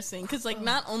embarrassing. Because, like,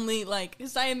 not only, like,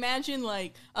 because I imagine,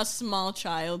 like, a small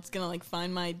child's gonna, like,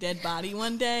 find my dead body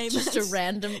one day. Just a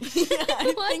random...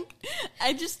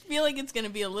 I just feel like it's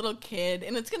gonna be a little kid,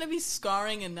 and it's gonna be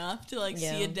scarring enough to, like,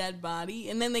 see a dead body.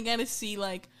 And then they gotta see,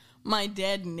 like, my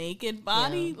dead naked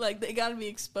body. Like, they gotta be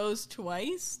exposed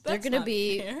twice. That's they're gonna not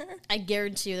be fair. I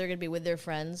guarantee you they're gonna be with their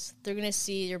friends. They're gonna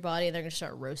see your body and they're gonna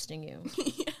start roasting you.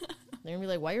 They're gonna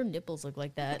be like, why your nipples look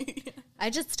like that?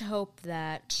 I just hope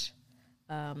that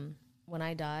when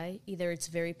I die, either it's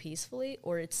very peacefully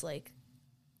or it's, like,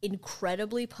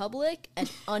 incredibly public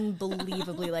and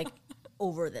unbelievably, like,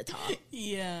 over the top.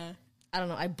 Yeah. I don't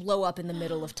know, I blow up in the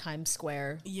middle of Times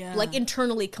Square. Yeah. Like,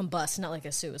 internally combust, not like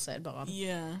a suicide bomb.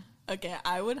 Yeah. Okay,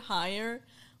 I would hire,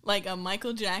 like, a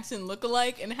Michael Jackson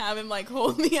lookalike and have him, like,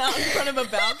 hold me out in front of a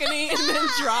balcony and then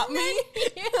drop me.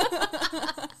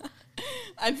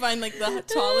 I'd find, like, the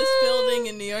tallest building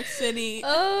in New York City.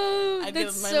 Oh, I'd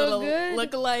that's get my so little good.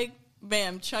 lookalike,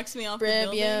 bam, chucks me off the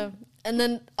building. Yeah. And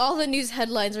then all the news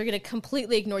headlines are going to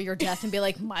completely ignore your death and be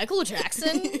like, Michael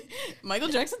Jackson? Michael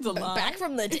Jackson's alive. Back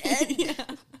from the dead?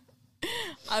 Yeah.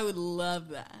 I would love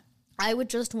that. I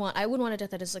would want a death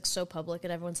that is, like, so public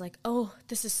and everyone's like, oh,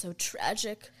 this is so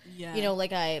tragic. Yeah. You know,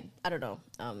 like, I don't know,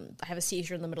 I have a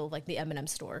seizure in the middle of, like, the M&M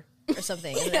store or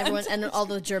something. And and all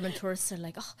the German tourists are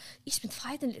like, oh, ich bin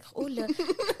feindlich, Ole.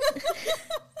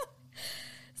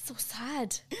 So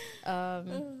sad.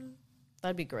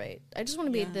 That'd be great. I just want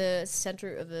to be the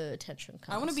center of the attention.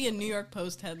 I want to be a New York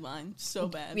Post headline so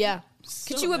bad. Yeah.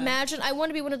 So Could you bad. imagine? I want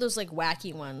to be one of those, like,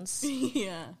 wacky ones.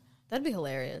 Yeah. That'd be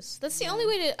hilarious. That's the only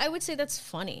way to... I would say that's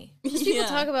funny. Because people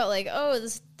talk about, like, oh,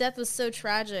 this death was so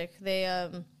tragic. They, I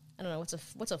don't know,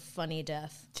 what's a funny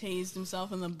death? Tased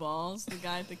himself in the balls, the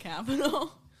guy at the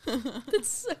Capitol. That's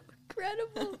so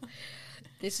incredible.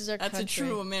 This is our country. That's a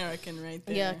true American right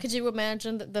there. Yeah, could you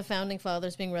imagine the Founding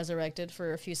Fathers being resurrected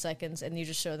for a few seconds and you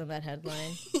just show them that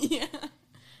headline? Yeah.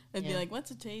 They'd be like,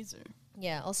 what's a taser?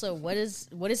 Yeah, also, what is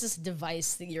this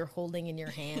device that you're holding in your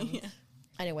hand? Yeah.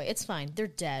 Anyway, it's fine. They're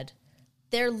dead.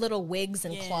 Their little wigs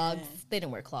and clogs. They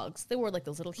didn't wear clogs. They wore, like,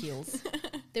 those little heels.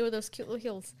 They were those cute little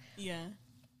heels. Yeah.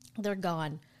 They're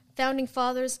gone. Founding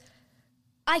Fathers,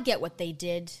 I get what they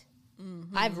did.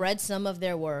 Mm-hmm. I've read some of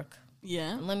their work.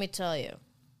 Yeah. And let me tell you.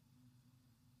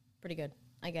 Pretty good.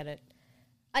 I get it.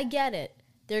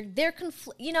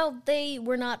 They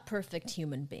were not perfect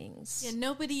human beings. Yeah,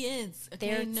 nobody is.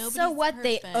 Okay? So what?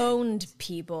 Perfect. They owned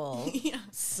people. Yeah.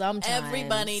 Sometimes.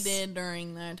 Everybody did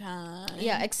during their time.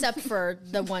 Yeah, except for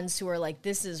the ones who were like,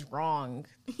 this is wrong.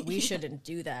 We shouldn't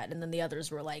do that. And then the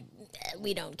others were like,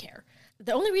 we don't care.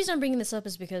 The only reason I'm bringing this up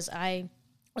is because I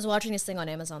was watching this thing on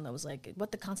Amazon that was like,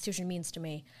 what the Constitution means to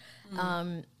me.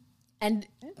 And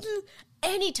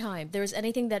anytime there's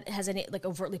anything that has any, like,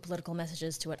 overtly political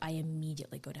messages to it, I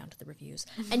immediately go down to the reviews.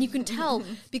 And you can tell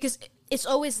because it's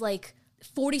always like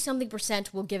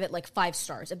 40-something% will give it, like, 5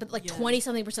 stars, but, like,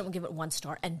 20-something% will give it 1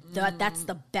 star. And that's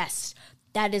the best.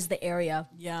 That is the area.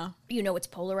 Yeah. You know, it's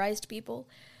polarized people.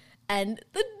 And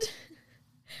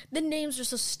the names are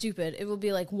so stupid. It will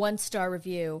be like 1-star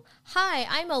review. Hi,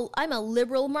 I'm a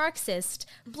liberal Marxist.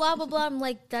 Blah, blah, blah. I'm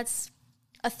like, that's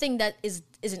a thing that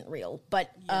isn't real,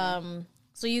 but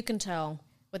so you can tell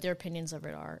what their opinions of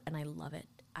it are, and I love it.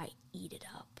 I eat it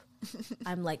up.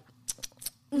 I'm like,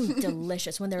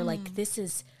 delicious when they're like, this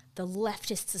is the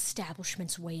leftist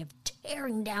establishment's way of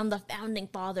tearing down the Founding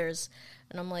Fathers,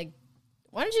 and I'm like,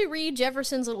 why don't you read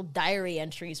Jefferson's little diary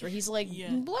entries where he's like,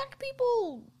 black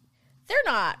people, they're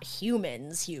not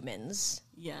humans.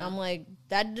 Yeah, I'm like,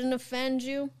 that didn't offend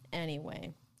you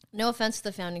anyway. No offense to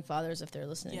the Founding Fathers if they're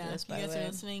listening to this, by the way. You guys are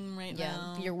listening right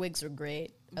now. Yeah, your wigs are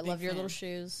great. I love your little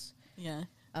shoes. Yeah.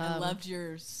 I loved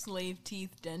your slave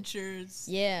teeth dentures.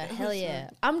 Yeah, hell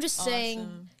yeah. I'm just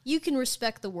saying, you can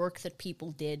respect the work that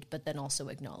people did, but then also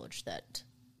acknowledge that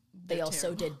they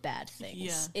also did bad things.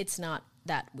 Yeah. It's not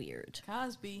that weird.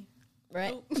 Cosby.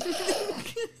 Right? Oh.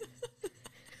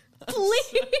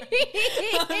 Please!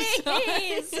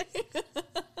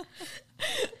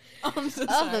 I'm so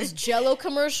sorry. Those Jell-O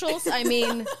commercials. I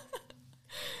mean...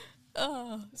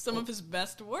 some of his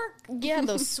best work. Yeah,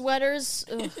 those sweaters.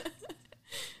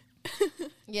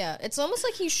 Yeah, it's almost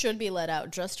like he should be let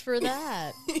out just for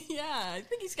that. Yeah, I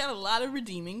think he's got a lot of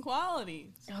redeeming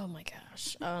qualities. Oh my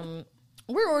gosh.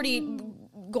 We're already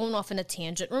going off in a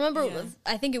tangent. Remember,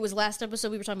 I think it was last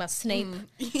episode we were talking about Snape.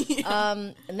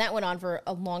 And that went on for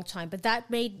a long time. But that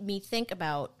made me think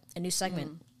about a new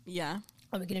segment. Yeah.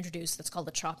 We can introduce that's called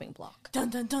the chopping block. Dun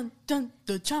dun dun dun,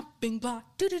 the chopping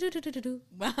block. Do do do do do do.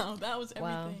 Wow, that was everything.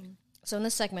 Wow. So in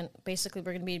this segment, basically,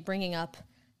 we're going to be bringing up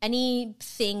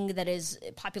anything that is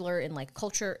popular in like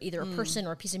culture, either a person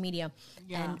or a piece of media,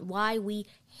 and why we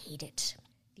hate it.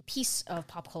 The piece of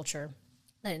pop culture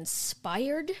that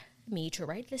inspired me to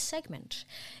write this segment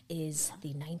is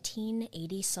the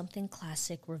 1980-something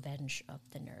classic Revenge of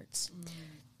the Nerds.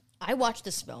 I watched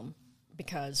this film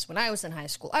because when I was in high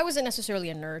school, I wasn't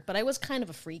necessarily a nerd, but I was kind of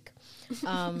a freak.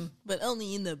 But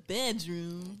only in the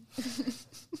bedroom.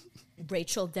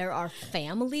 Rachel, there are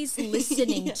families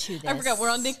listening to this. I forgot. We're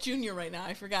on Nick Jr. right now.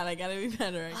 I forgot. I gotta be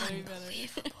better.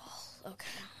 Unbelievable. Okay.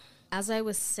 As I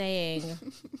was saying,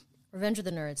 Revenge of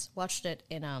the Nerds, watched it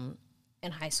in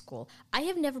high school. I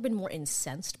have never been more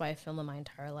incensed by a film in my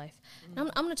entire life.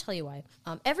 And I'm going to tell you why.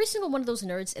 Every single one of those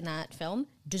nerds in that film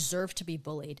deserved to be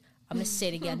bullied. I'm going to say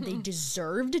it again. They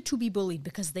deserved to be bullied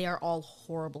because they are all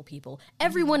horrible people.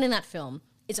 Everyone in that film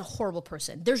is a horrible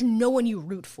person. There's no one you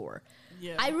root for.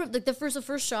 Yeah. I like the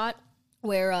first shot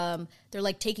where they're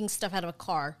like taking stuff out of a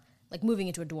car, like moving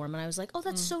into a dorm, and I was like, "Oh,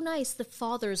 that's so nice." The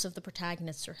fathers of the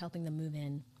protagonists are helping them move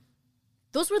in.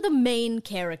 Those were the main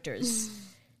characters.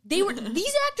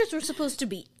 These actors were supposed to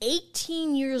be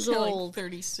 18 years old, like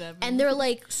 37, and they're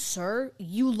like, "Sir,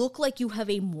 you look like you have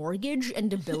a mortgage and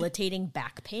debilitating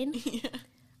back pain." Yeah.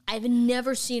 I've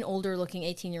never seen older looking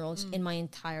 18-year-olds in my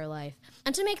entire life,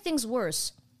 and to make things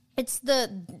worse. It's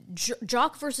the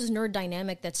jock versus nerd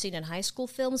dynamic that's seen in high school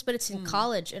films, but it's in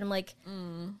college. And I'm like,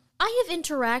 I have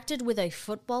interacted with a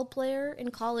football player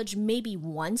in college maybe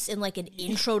once in like an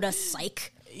intro to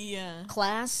psych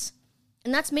class.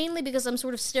 And that's mainly because I'm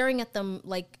sort of staring at them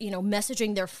like,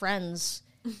 messaging their friends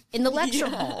in the lecture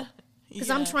hall. Because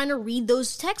I'm trying to read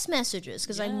those text messages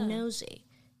because I'm nosy.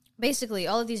 Basically,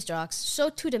 all of these jocks, so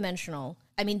two-dimensional.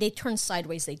 I mean, they turn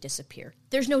sideways, they disappear.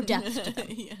 There's no depth to them.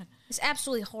 It's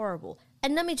absolutely horrible.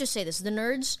 And let me just say this. The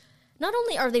nerds, not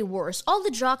only are they worse, all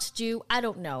the jocks do, I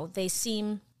don't know, they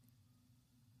seem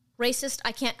racist.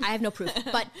 I have no proof.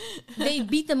 But they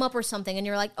beat them up or something, and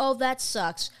you're like, oh, that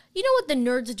sucks. You know what the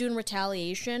nerds do in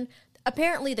retaliation?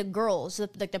 Apparently the girls,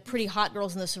 like the pretty hot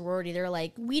girls in the sorority, they're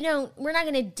like, we're not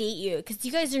going to date you because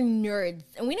you guys are nerds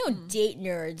and we don't date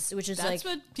nerds, which is that's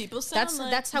like... what people sound like.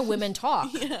 That's how women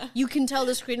talk. You can tell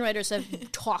the screenwriters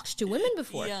have talked to women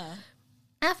before.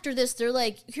 After this, they're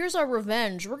like, here's our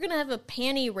revenge. We're going to have a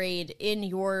panty raid in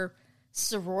your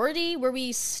sorority where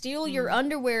we steal your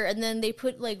underwear, and then they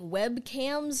put like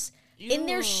webcams in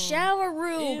their shower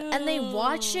room and they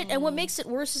watch it. And what makes it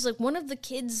worse is like one of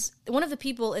the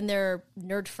people in their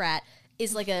nerd frat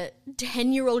is like a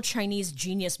 10-year-old Chinese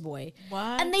genius boy.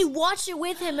 What? And they watch it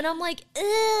with him, and I'm like,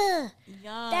 ugh,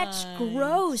 that's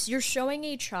gross. You're showing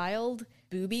a child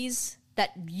boobies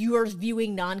that you are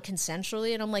viewing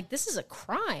non-consensually, and I'm like, this is a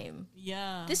crime.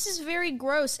 Yeah. This is very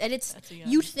gross. And it's,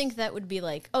 you'd think that would be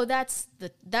like, oh, that's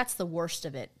the worst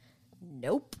of it.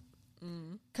 Nope.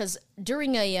 Because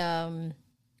during a, a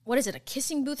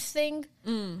kissing booth thing,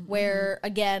 where,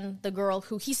 again, the girl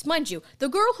who, the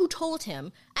girl who told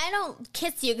him, I don't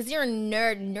kiss you because you're a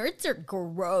nerd. Nerds are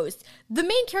gross. The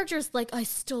main character is like, I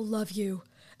still love you,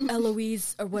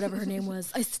 Eloise, or whatever her name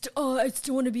was. I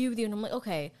still want to be with you. And I'm like,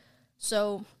 okay,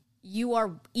 so you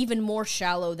are even more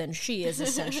shallow than she is,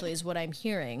 essentially, is what I'm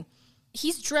hearing.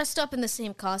 He's dressed up in the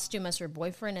same costume as her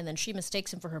boyfriend, and then she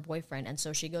mistakes him for her boyfriend, and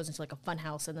so she goes into like a fun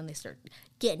house, and then they start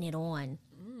getting it on.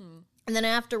 And then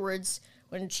afterwards,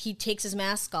 when he takes his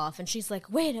mask off, and she's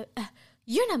like, wait,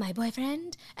 you're not my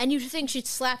boyfriend. And you'd think she'd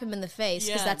slap him in the face,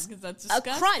 because that's a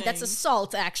crime. That's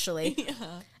assault, actually.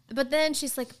 But then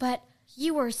she's like, but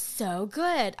you were so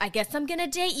good. I guess I'm going to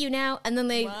date you now. And then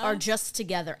they are just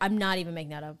together. I'm not even making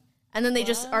that up. And then they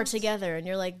just are together, and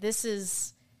you're like, this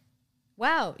is...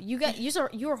 wow,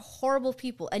 you're horrible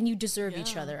people, and you deserve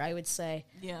each other, I would say.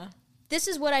 Yeah. This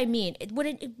is what I mean. What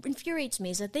infuriates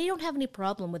me is that they don't have any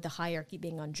problem with the hierarchy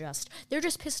being unjust. They're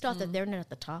just pissed off that they're not at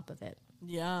the top of it.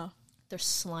 Yeah. They're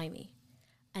slimy,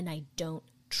 and I don't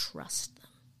trust them.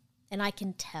 And I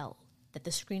can tell that the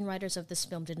screenwriters of this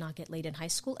film did not get laid in high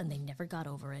school, and they never got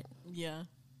over it. Yeah.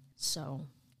 So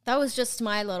that was just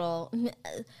my little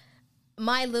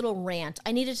rant.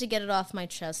 I needed to get it off my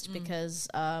chest because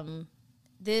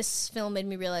this film made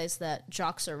me realize that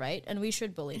jocks are right, and we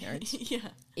should bully nerds. Yeah.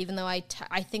 Even though I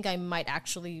think I might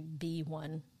actually be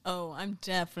one. Oh, I'm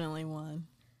definitely one.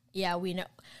 Yeah, we know.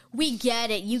 We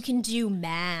get it. You can do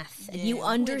math, and you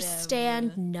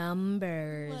understand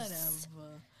numbers.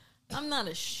 Whatever. I'm not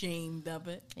ashamed of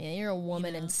it. Yeah, you're a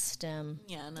woman in STEM.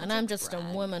 Yeah, and I'm just a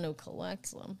woman who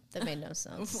collects them. That made no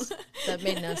sense. That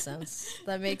made no sense.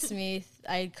 That makes me...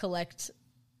 I collect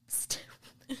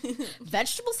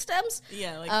vegetable stems?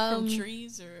 Yeah, like from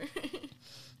trees or...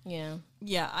 Yeah.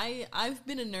 Yeah, I've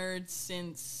been a nerd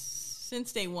since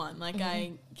day one. Like,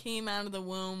 I came out of the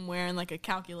womb wearing, like, a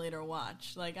calculator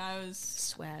watch. Like, I was...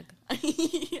 Swag.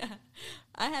 Yeah.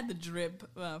 I had the drip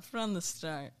from the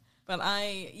start. But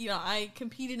I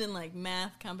competed in, like,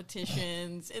 math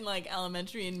competitions in, like,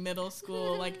 elementary and middle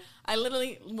school. Like, I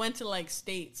literally went to, like,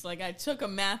 states. Like, I took a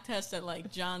math test at,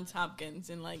 like, Johns Hopkins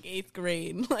in, like, 8th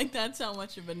grade. Like, that's how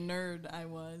much of a nerd I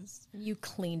was. You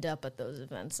cleaned up at those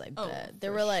events, I bet. They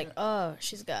were sure. like, oh,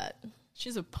 she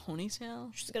has a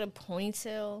ponytail? She's got a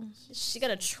ponytail. She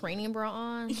got a training bra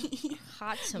on.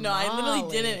 Hot tamale. No, I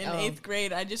literally didn't in 8th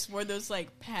grade. I just wore those,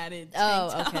 like, padded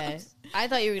tank tops. Okay. I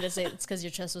thought you were going to say it's because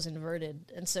your chest was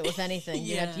inverted. And so with anything,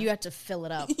 you have to fill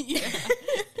it up. Yeah.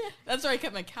 That's where I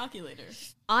kept my calculator.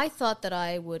 I thought that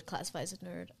I would classify as a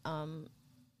nerd.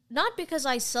 Not because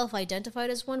I self-identified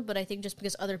as one, but I think just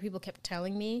because other people kept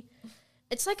telling me.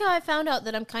 It's like how I found out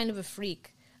that I'm kind of a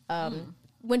freak.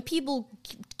 When people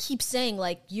keep saying,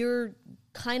 like, you're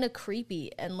kind of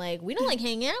creepy and, like, we don't like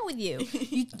hanging out with you,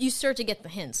 you start to get the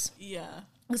hints. Yeah.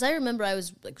 Because I remember I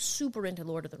was, like, super into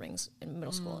Lord of the Rings in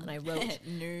middle school, and I wrote...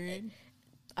 Nerd.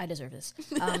 I deserve this.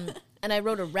 And I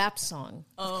wrote a rap song,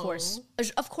 of course.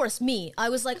 Of course, me. I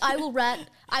was like, I will rap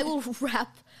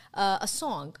a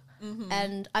song.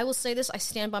 And I will say this, I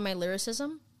stand by my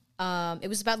lyricism. It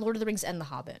was about Lord of the Rings and The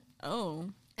Hobbit. Oh.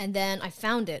 And then I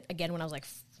found it, again, when I was, like,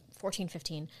 14,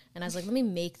 15, and I was like, let me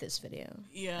make this video.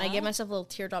 Yeah. I gave myself a little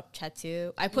teardrop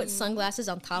tattoo. I put sunglasses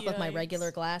on top of my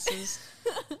regular glasses.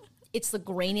 It's the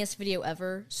grainiest video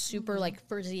ever. Super, like,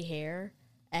 frizzy hair.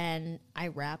 And I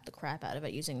rapped the crap out of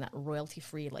it using that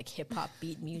royalty-free, like, hip-hop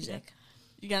beat music.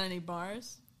 You got any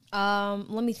bars? Let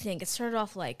me think. It started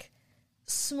off like,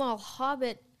 small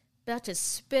hobbit about to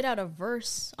spit out a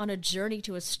verse on a journey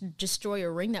to destroy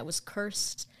a ring that was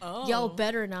cursed. Oh. Y'all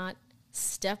better not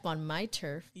step on my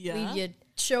turf. Yeah. Leave you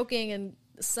choking and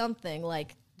something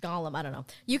like Gollum. I don't know.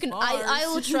 You can. I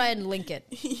will try and link it.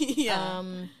 Yeah.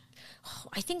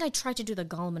 I think I tried to do the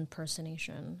Gollum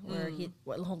impersonation where he.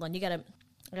 Well, hold on. I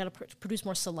gotta produce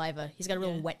more saliva. He's got a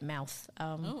real wet mouth.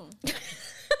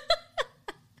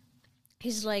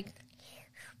 He's like,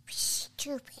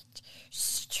 stupid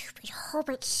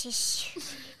hobbits,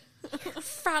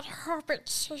 fat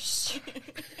hobbits.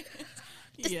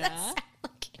 Yeah.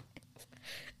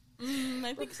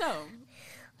 I think so.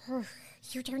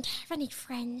 You don't have any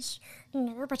friends.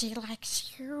 Nobody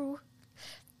likes you.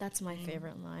 That's my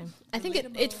favorite line. I think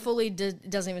it fully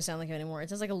doesn't even sound like it anymore. It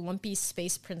sounds like a lumpy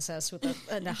space princess with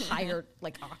a higher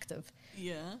like octave.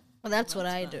 Yeah. Well, that's what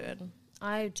I did.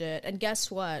 And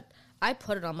guess what? I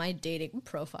put it on my dating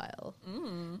profile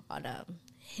on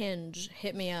Hinge.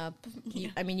 Hit me up.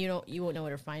 You won't know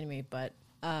where to find me, but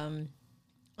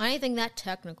I think that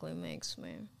technically makes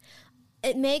me.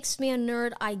 It makes me a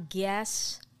nerd, I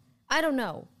guess. I don't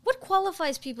know. What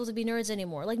qualifies people to be nerds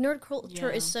anymore? Like, nerd culture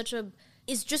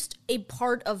is just a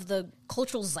part of the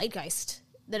cultural zeitgeist.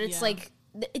 That it's like,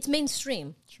 it's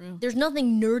mainstream. True. There's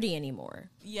nothing nerdy anymore.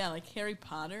 Yeah, like Harry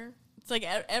Potter. It's like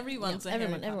everyone's a Harry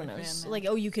Potter everyone knows. fan. Like,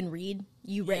 oh, you can read.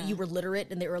 You were literate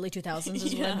in the early 2000s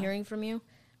is what I'm hearing from you.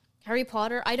 Harry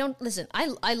Potter, I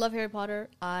love Harry Potter.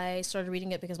 I started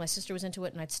reading it because my sister was into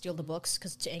it, and I'd steal the books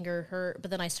to anger her. But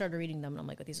then I started reading them, and I'm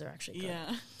like, oh, these are actually good.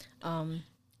 Yeah.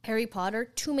 Harry Potter,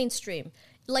 too mainstream.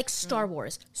 Like Star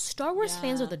Wars. Star Wars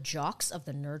fans are the jocks of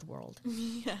the nerd world.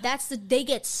 Yeah. They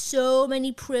get so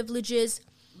many privileges.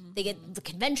 They get the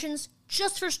conventions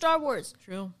just for Star Wars.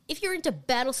 True. If you're into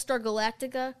Battlestar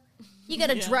Galactica, you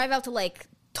gotta drive out to, like,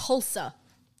 Tulsa.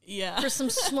 Yeah. For some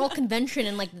small convention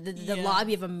in, like, the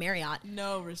lobby of a Marriott.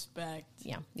 No respect.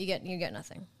 Yeah, you get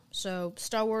nothing. So,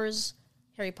 Star Wars,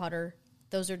 Harry Potter,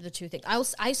 Those are the two things.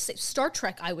 I say Star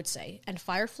Trek, I would say, and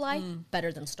Firefly,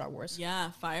 better than Star Wars.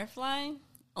 Yeah, Firefly,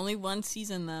 only one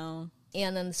season, though.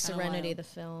 And then Serenity, the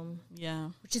film. Yeah.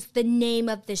 Which is the name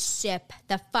of the ship.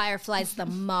 The Firefly's the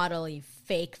model, you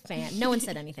fake fan. No one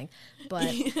said anything. But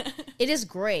it is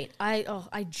great.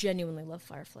 I genuinely love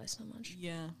Firefly so much.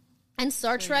 Yeah. And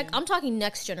Star Trek, I'm talking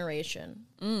Next Generation.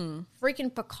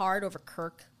 Freaking Picard over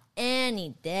Kirk.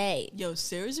 Any day. Yo,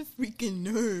 Sarah's a freaking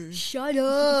nerd. Shut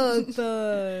up.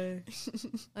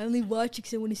 I only watch it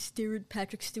because I want to stare at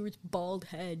Patrick Stewart's bald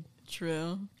head.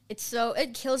 True.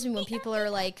 It kills me when people are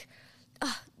like,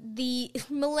 the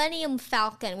Millennium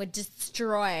Falcon would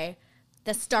destroy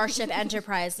the Starship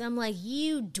Enterprise. And I'm like,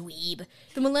 you dweeb.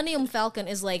 The Millennium Falcon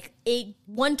is like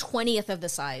 1/20th of the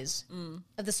size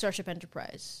of the Starship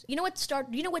Enterprise. You know what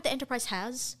the Enterprise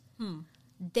has?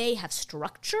 They have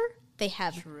structure. They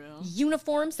have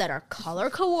uniforms that are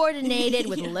color coordinated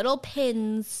with little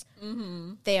pins.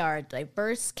 Mm-hmm. They are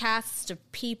diverse casts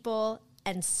of people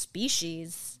and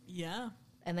species. Yeah.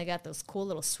 And they got those cool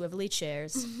little swivelly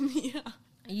chairs. Yeah.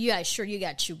 Yeah, sure, you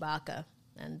got Chewbacca.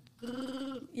 And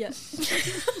yeah.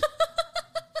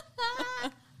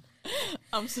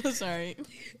 I'm so sorry.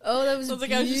 Oh, that was beautiful.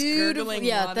 Like I was just gurgling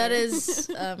water. That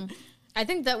is... I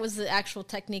think that was the actual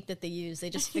technique that they used. They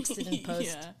just fixed it in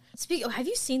post. Have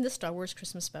you seen the Star Wars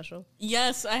Christmas special?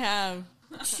 Yes, I have.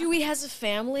 Chewie has a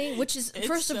family, which is,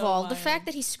 first of all, the fact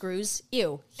that he screws,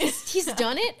 ew. He's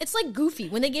done it. It's like Goofy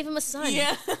when they gave him a son.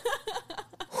 Yeah.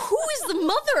 Who is the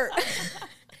mother?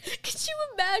 Could you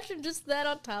imagine just that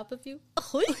on top of you?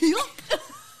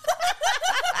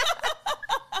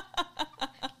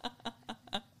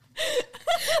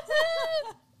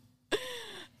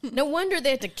 No wonder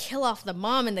they had to kill off the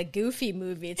mom in the Goofy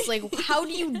movie. It's like, how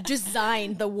do you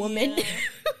design the woman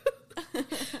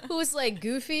who was like,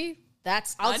 Goofy?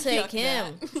 I'll take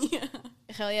him. Yeah.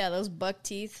 Hell yeah, those buck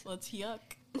teeth. Let's yuck.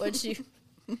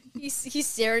 He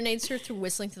serenades her through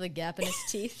whistling through the gap in his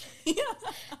teeth. Yeah.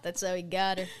 That's how he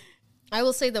got her. I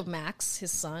will say that Max,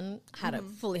 his son,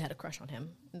 fully had a crush on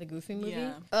him in the Goofy movie.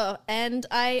 Yeah. And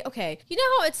you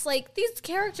know how it's like these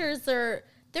characters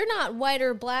they're not white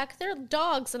or black, they're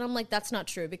dogs. And I'm like, that's not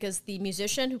true because the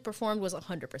musician who performed was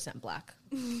 100% black.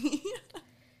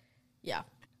 Yeah.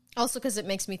 Also because it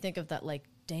makes me think of that, like,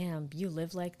 damn, you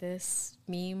live like this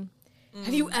meme.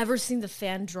 Have you ever seen the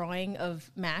fan drawing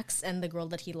of Max and the girl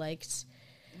that he liked?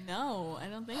 No, I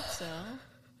don't think so.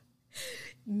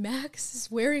 Max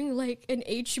is wearing, like, an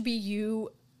HBU,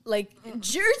 like,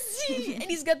 jersey, and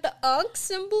he's got the Ankh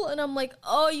symbol, and I'm like,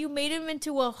 oh, you made him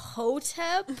into a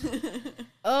Hotep?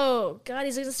 Oh, God,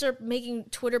 he's gonna start making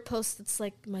Twitter posts that's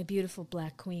like, my beautiful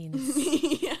black queens.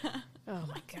 Yeah. Oh,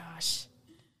 my gosh.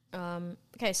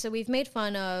 Okay, so we've made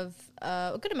fun of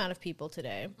a good amount of people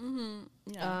today. Mm-hmm.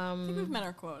 Yeah, I think we've met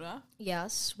our quota.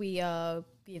 Yes, we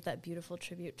gave that beautiful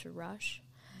tribute to Rush.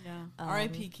 Yeah,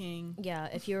 R.I.P. King. Yeah,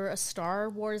 if you're a Star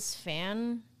Wars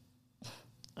fan,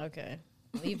 okay,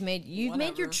 you've made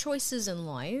your choices in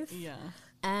life. Yeah,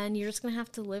 and you're just gonna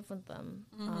have to live with them.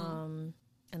 Mm-hmm.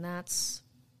 And that's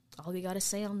all we got to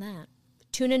say on that.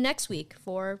 Tune in next week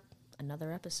for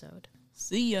another episode.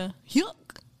 See ya.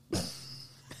 Yuck.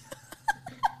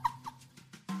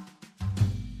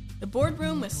 The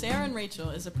Boardroom with Sarah and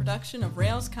Rachel is a production of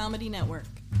Rails Comedy Network.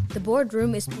 The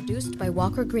Boardroom is produced by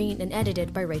Walker Green and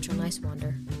edited by Rachel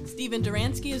Nicewander. Stephen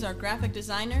Duransky is our graphic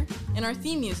designer, and our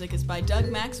theme music is by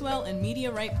Doug Maxwell and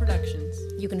Media Right Productions.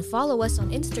 You can follow us on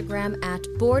Instagram at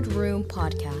Boardroom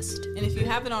Podcast. And if you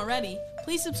haven't already,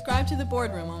 please subscribe to The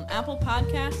Boardroom on Apple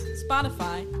Podcasts,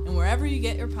 Spotify, and wherever you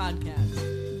get your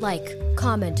podcasts. Like,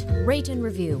 comment, rate, and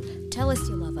review. Tell us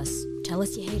you love us. Tell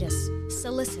us you hate us.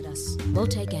 Solicit us. We'll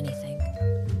take anything.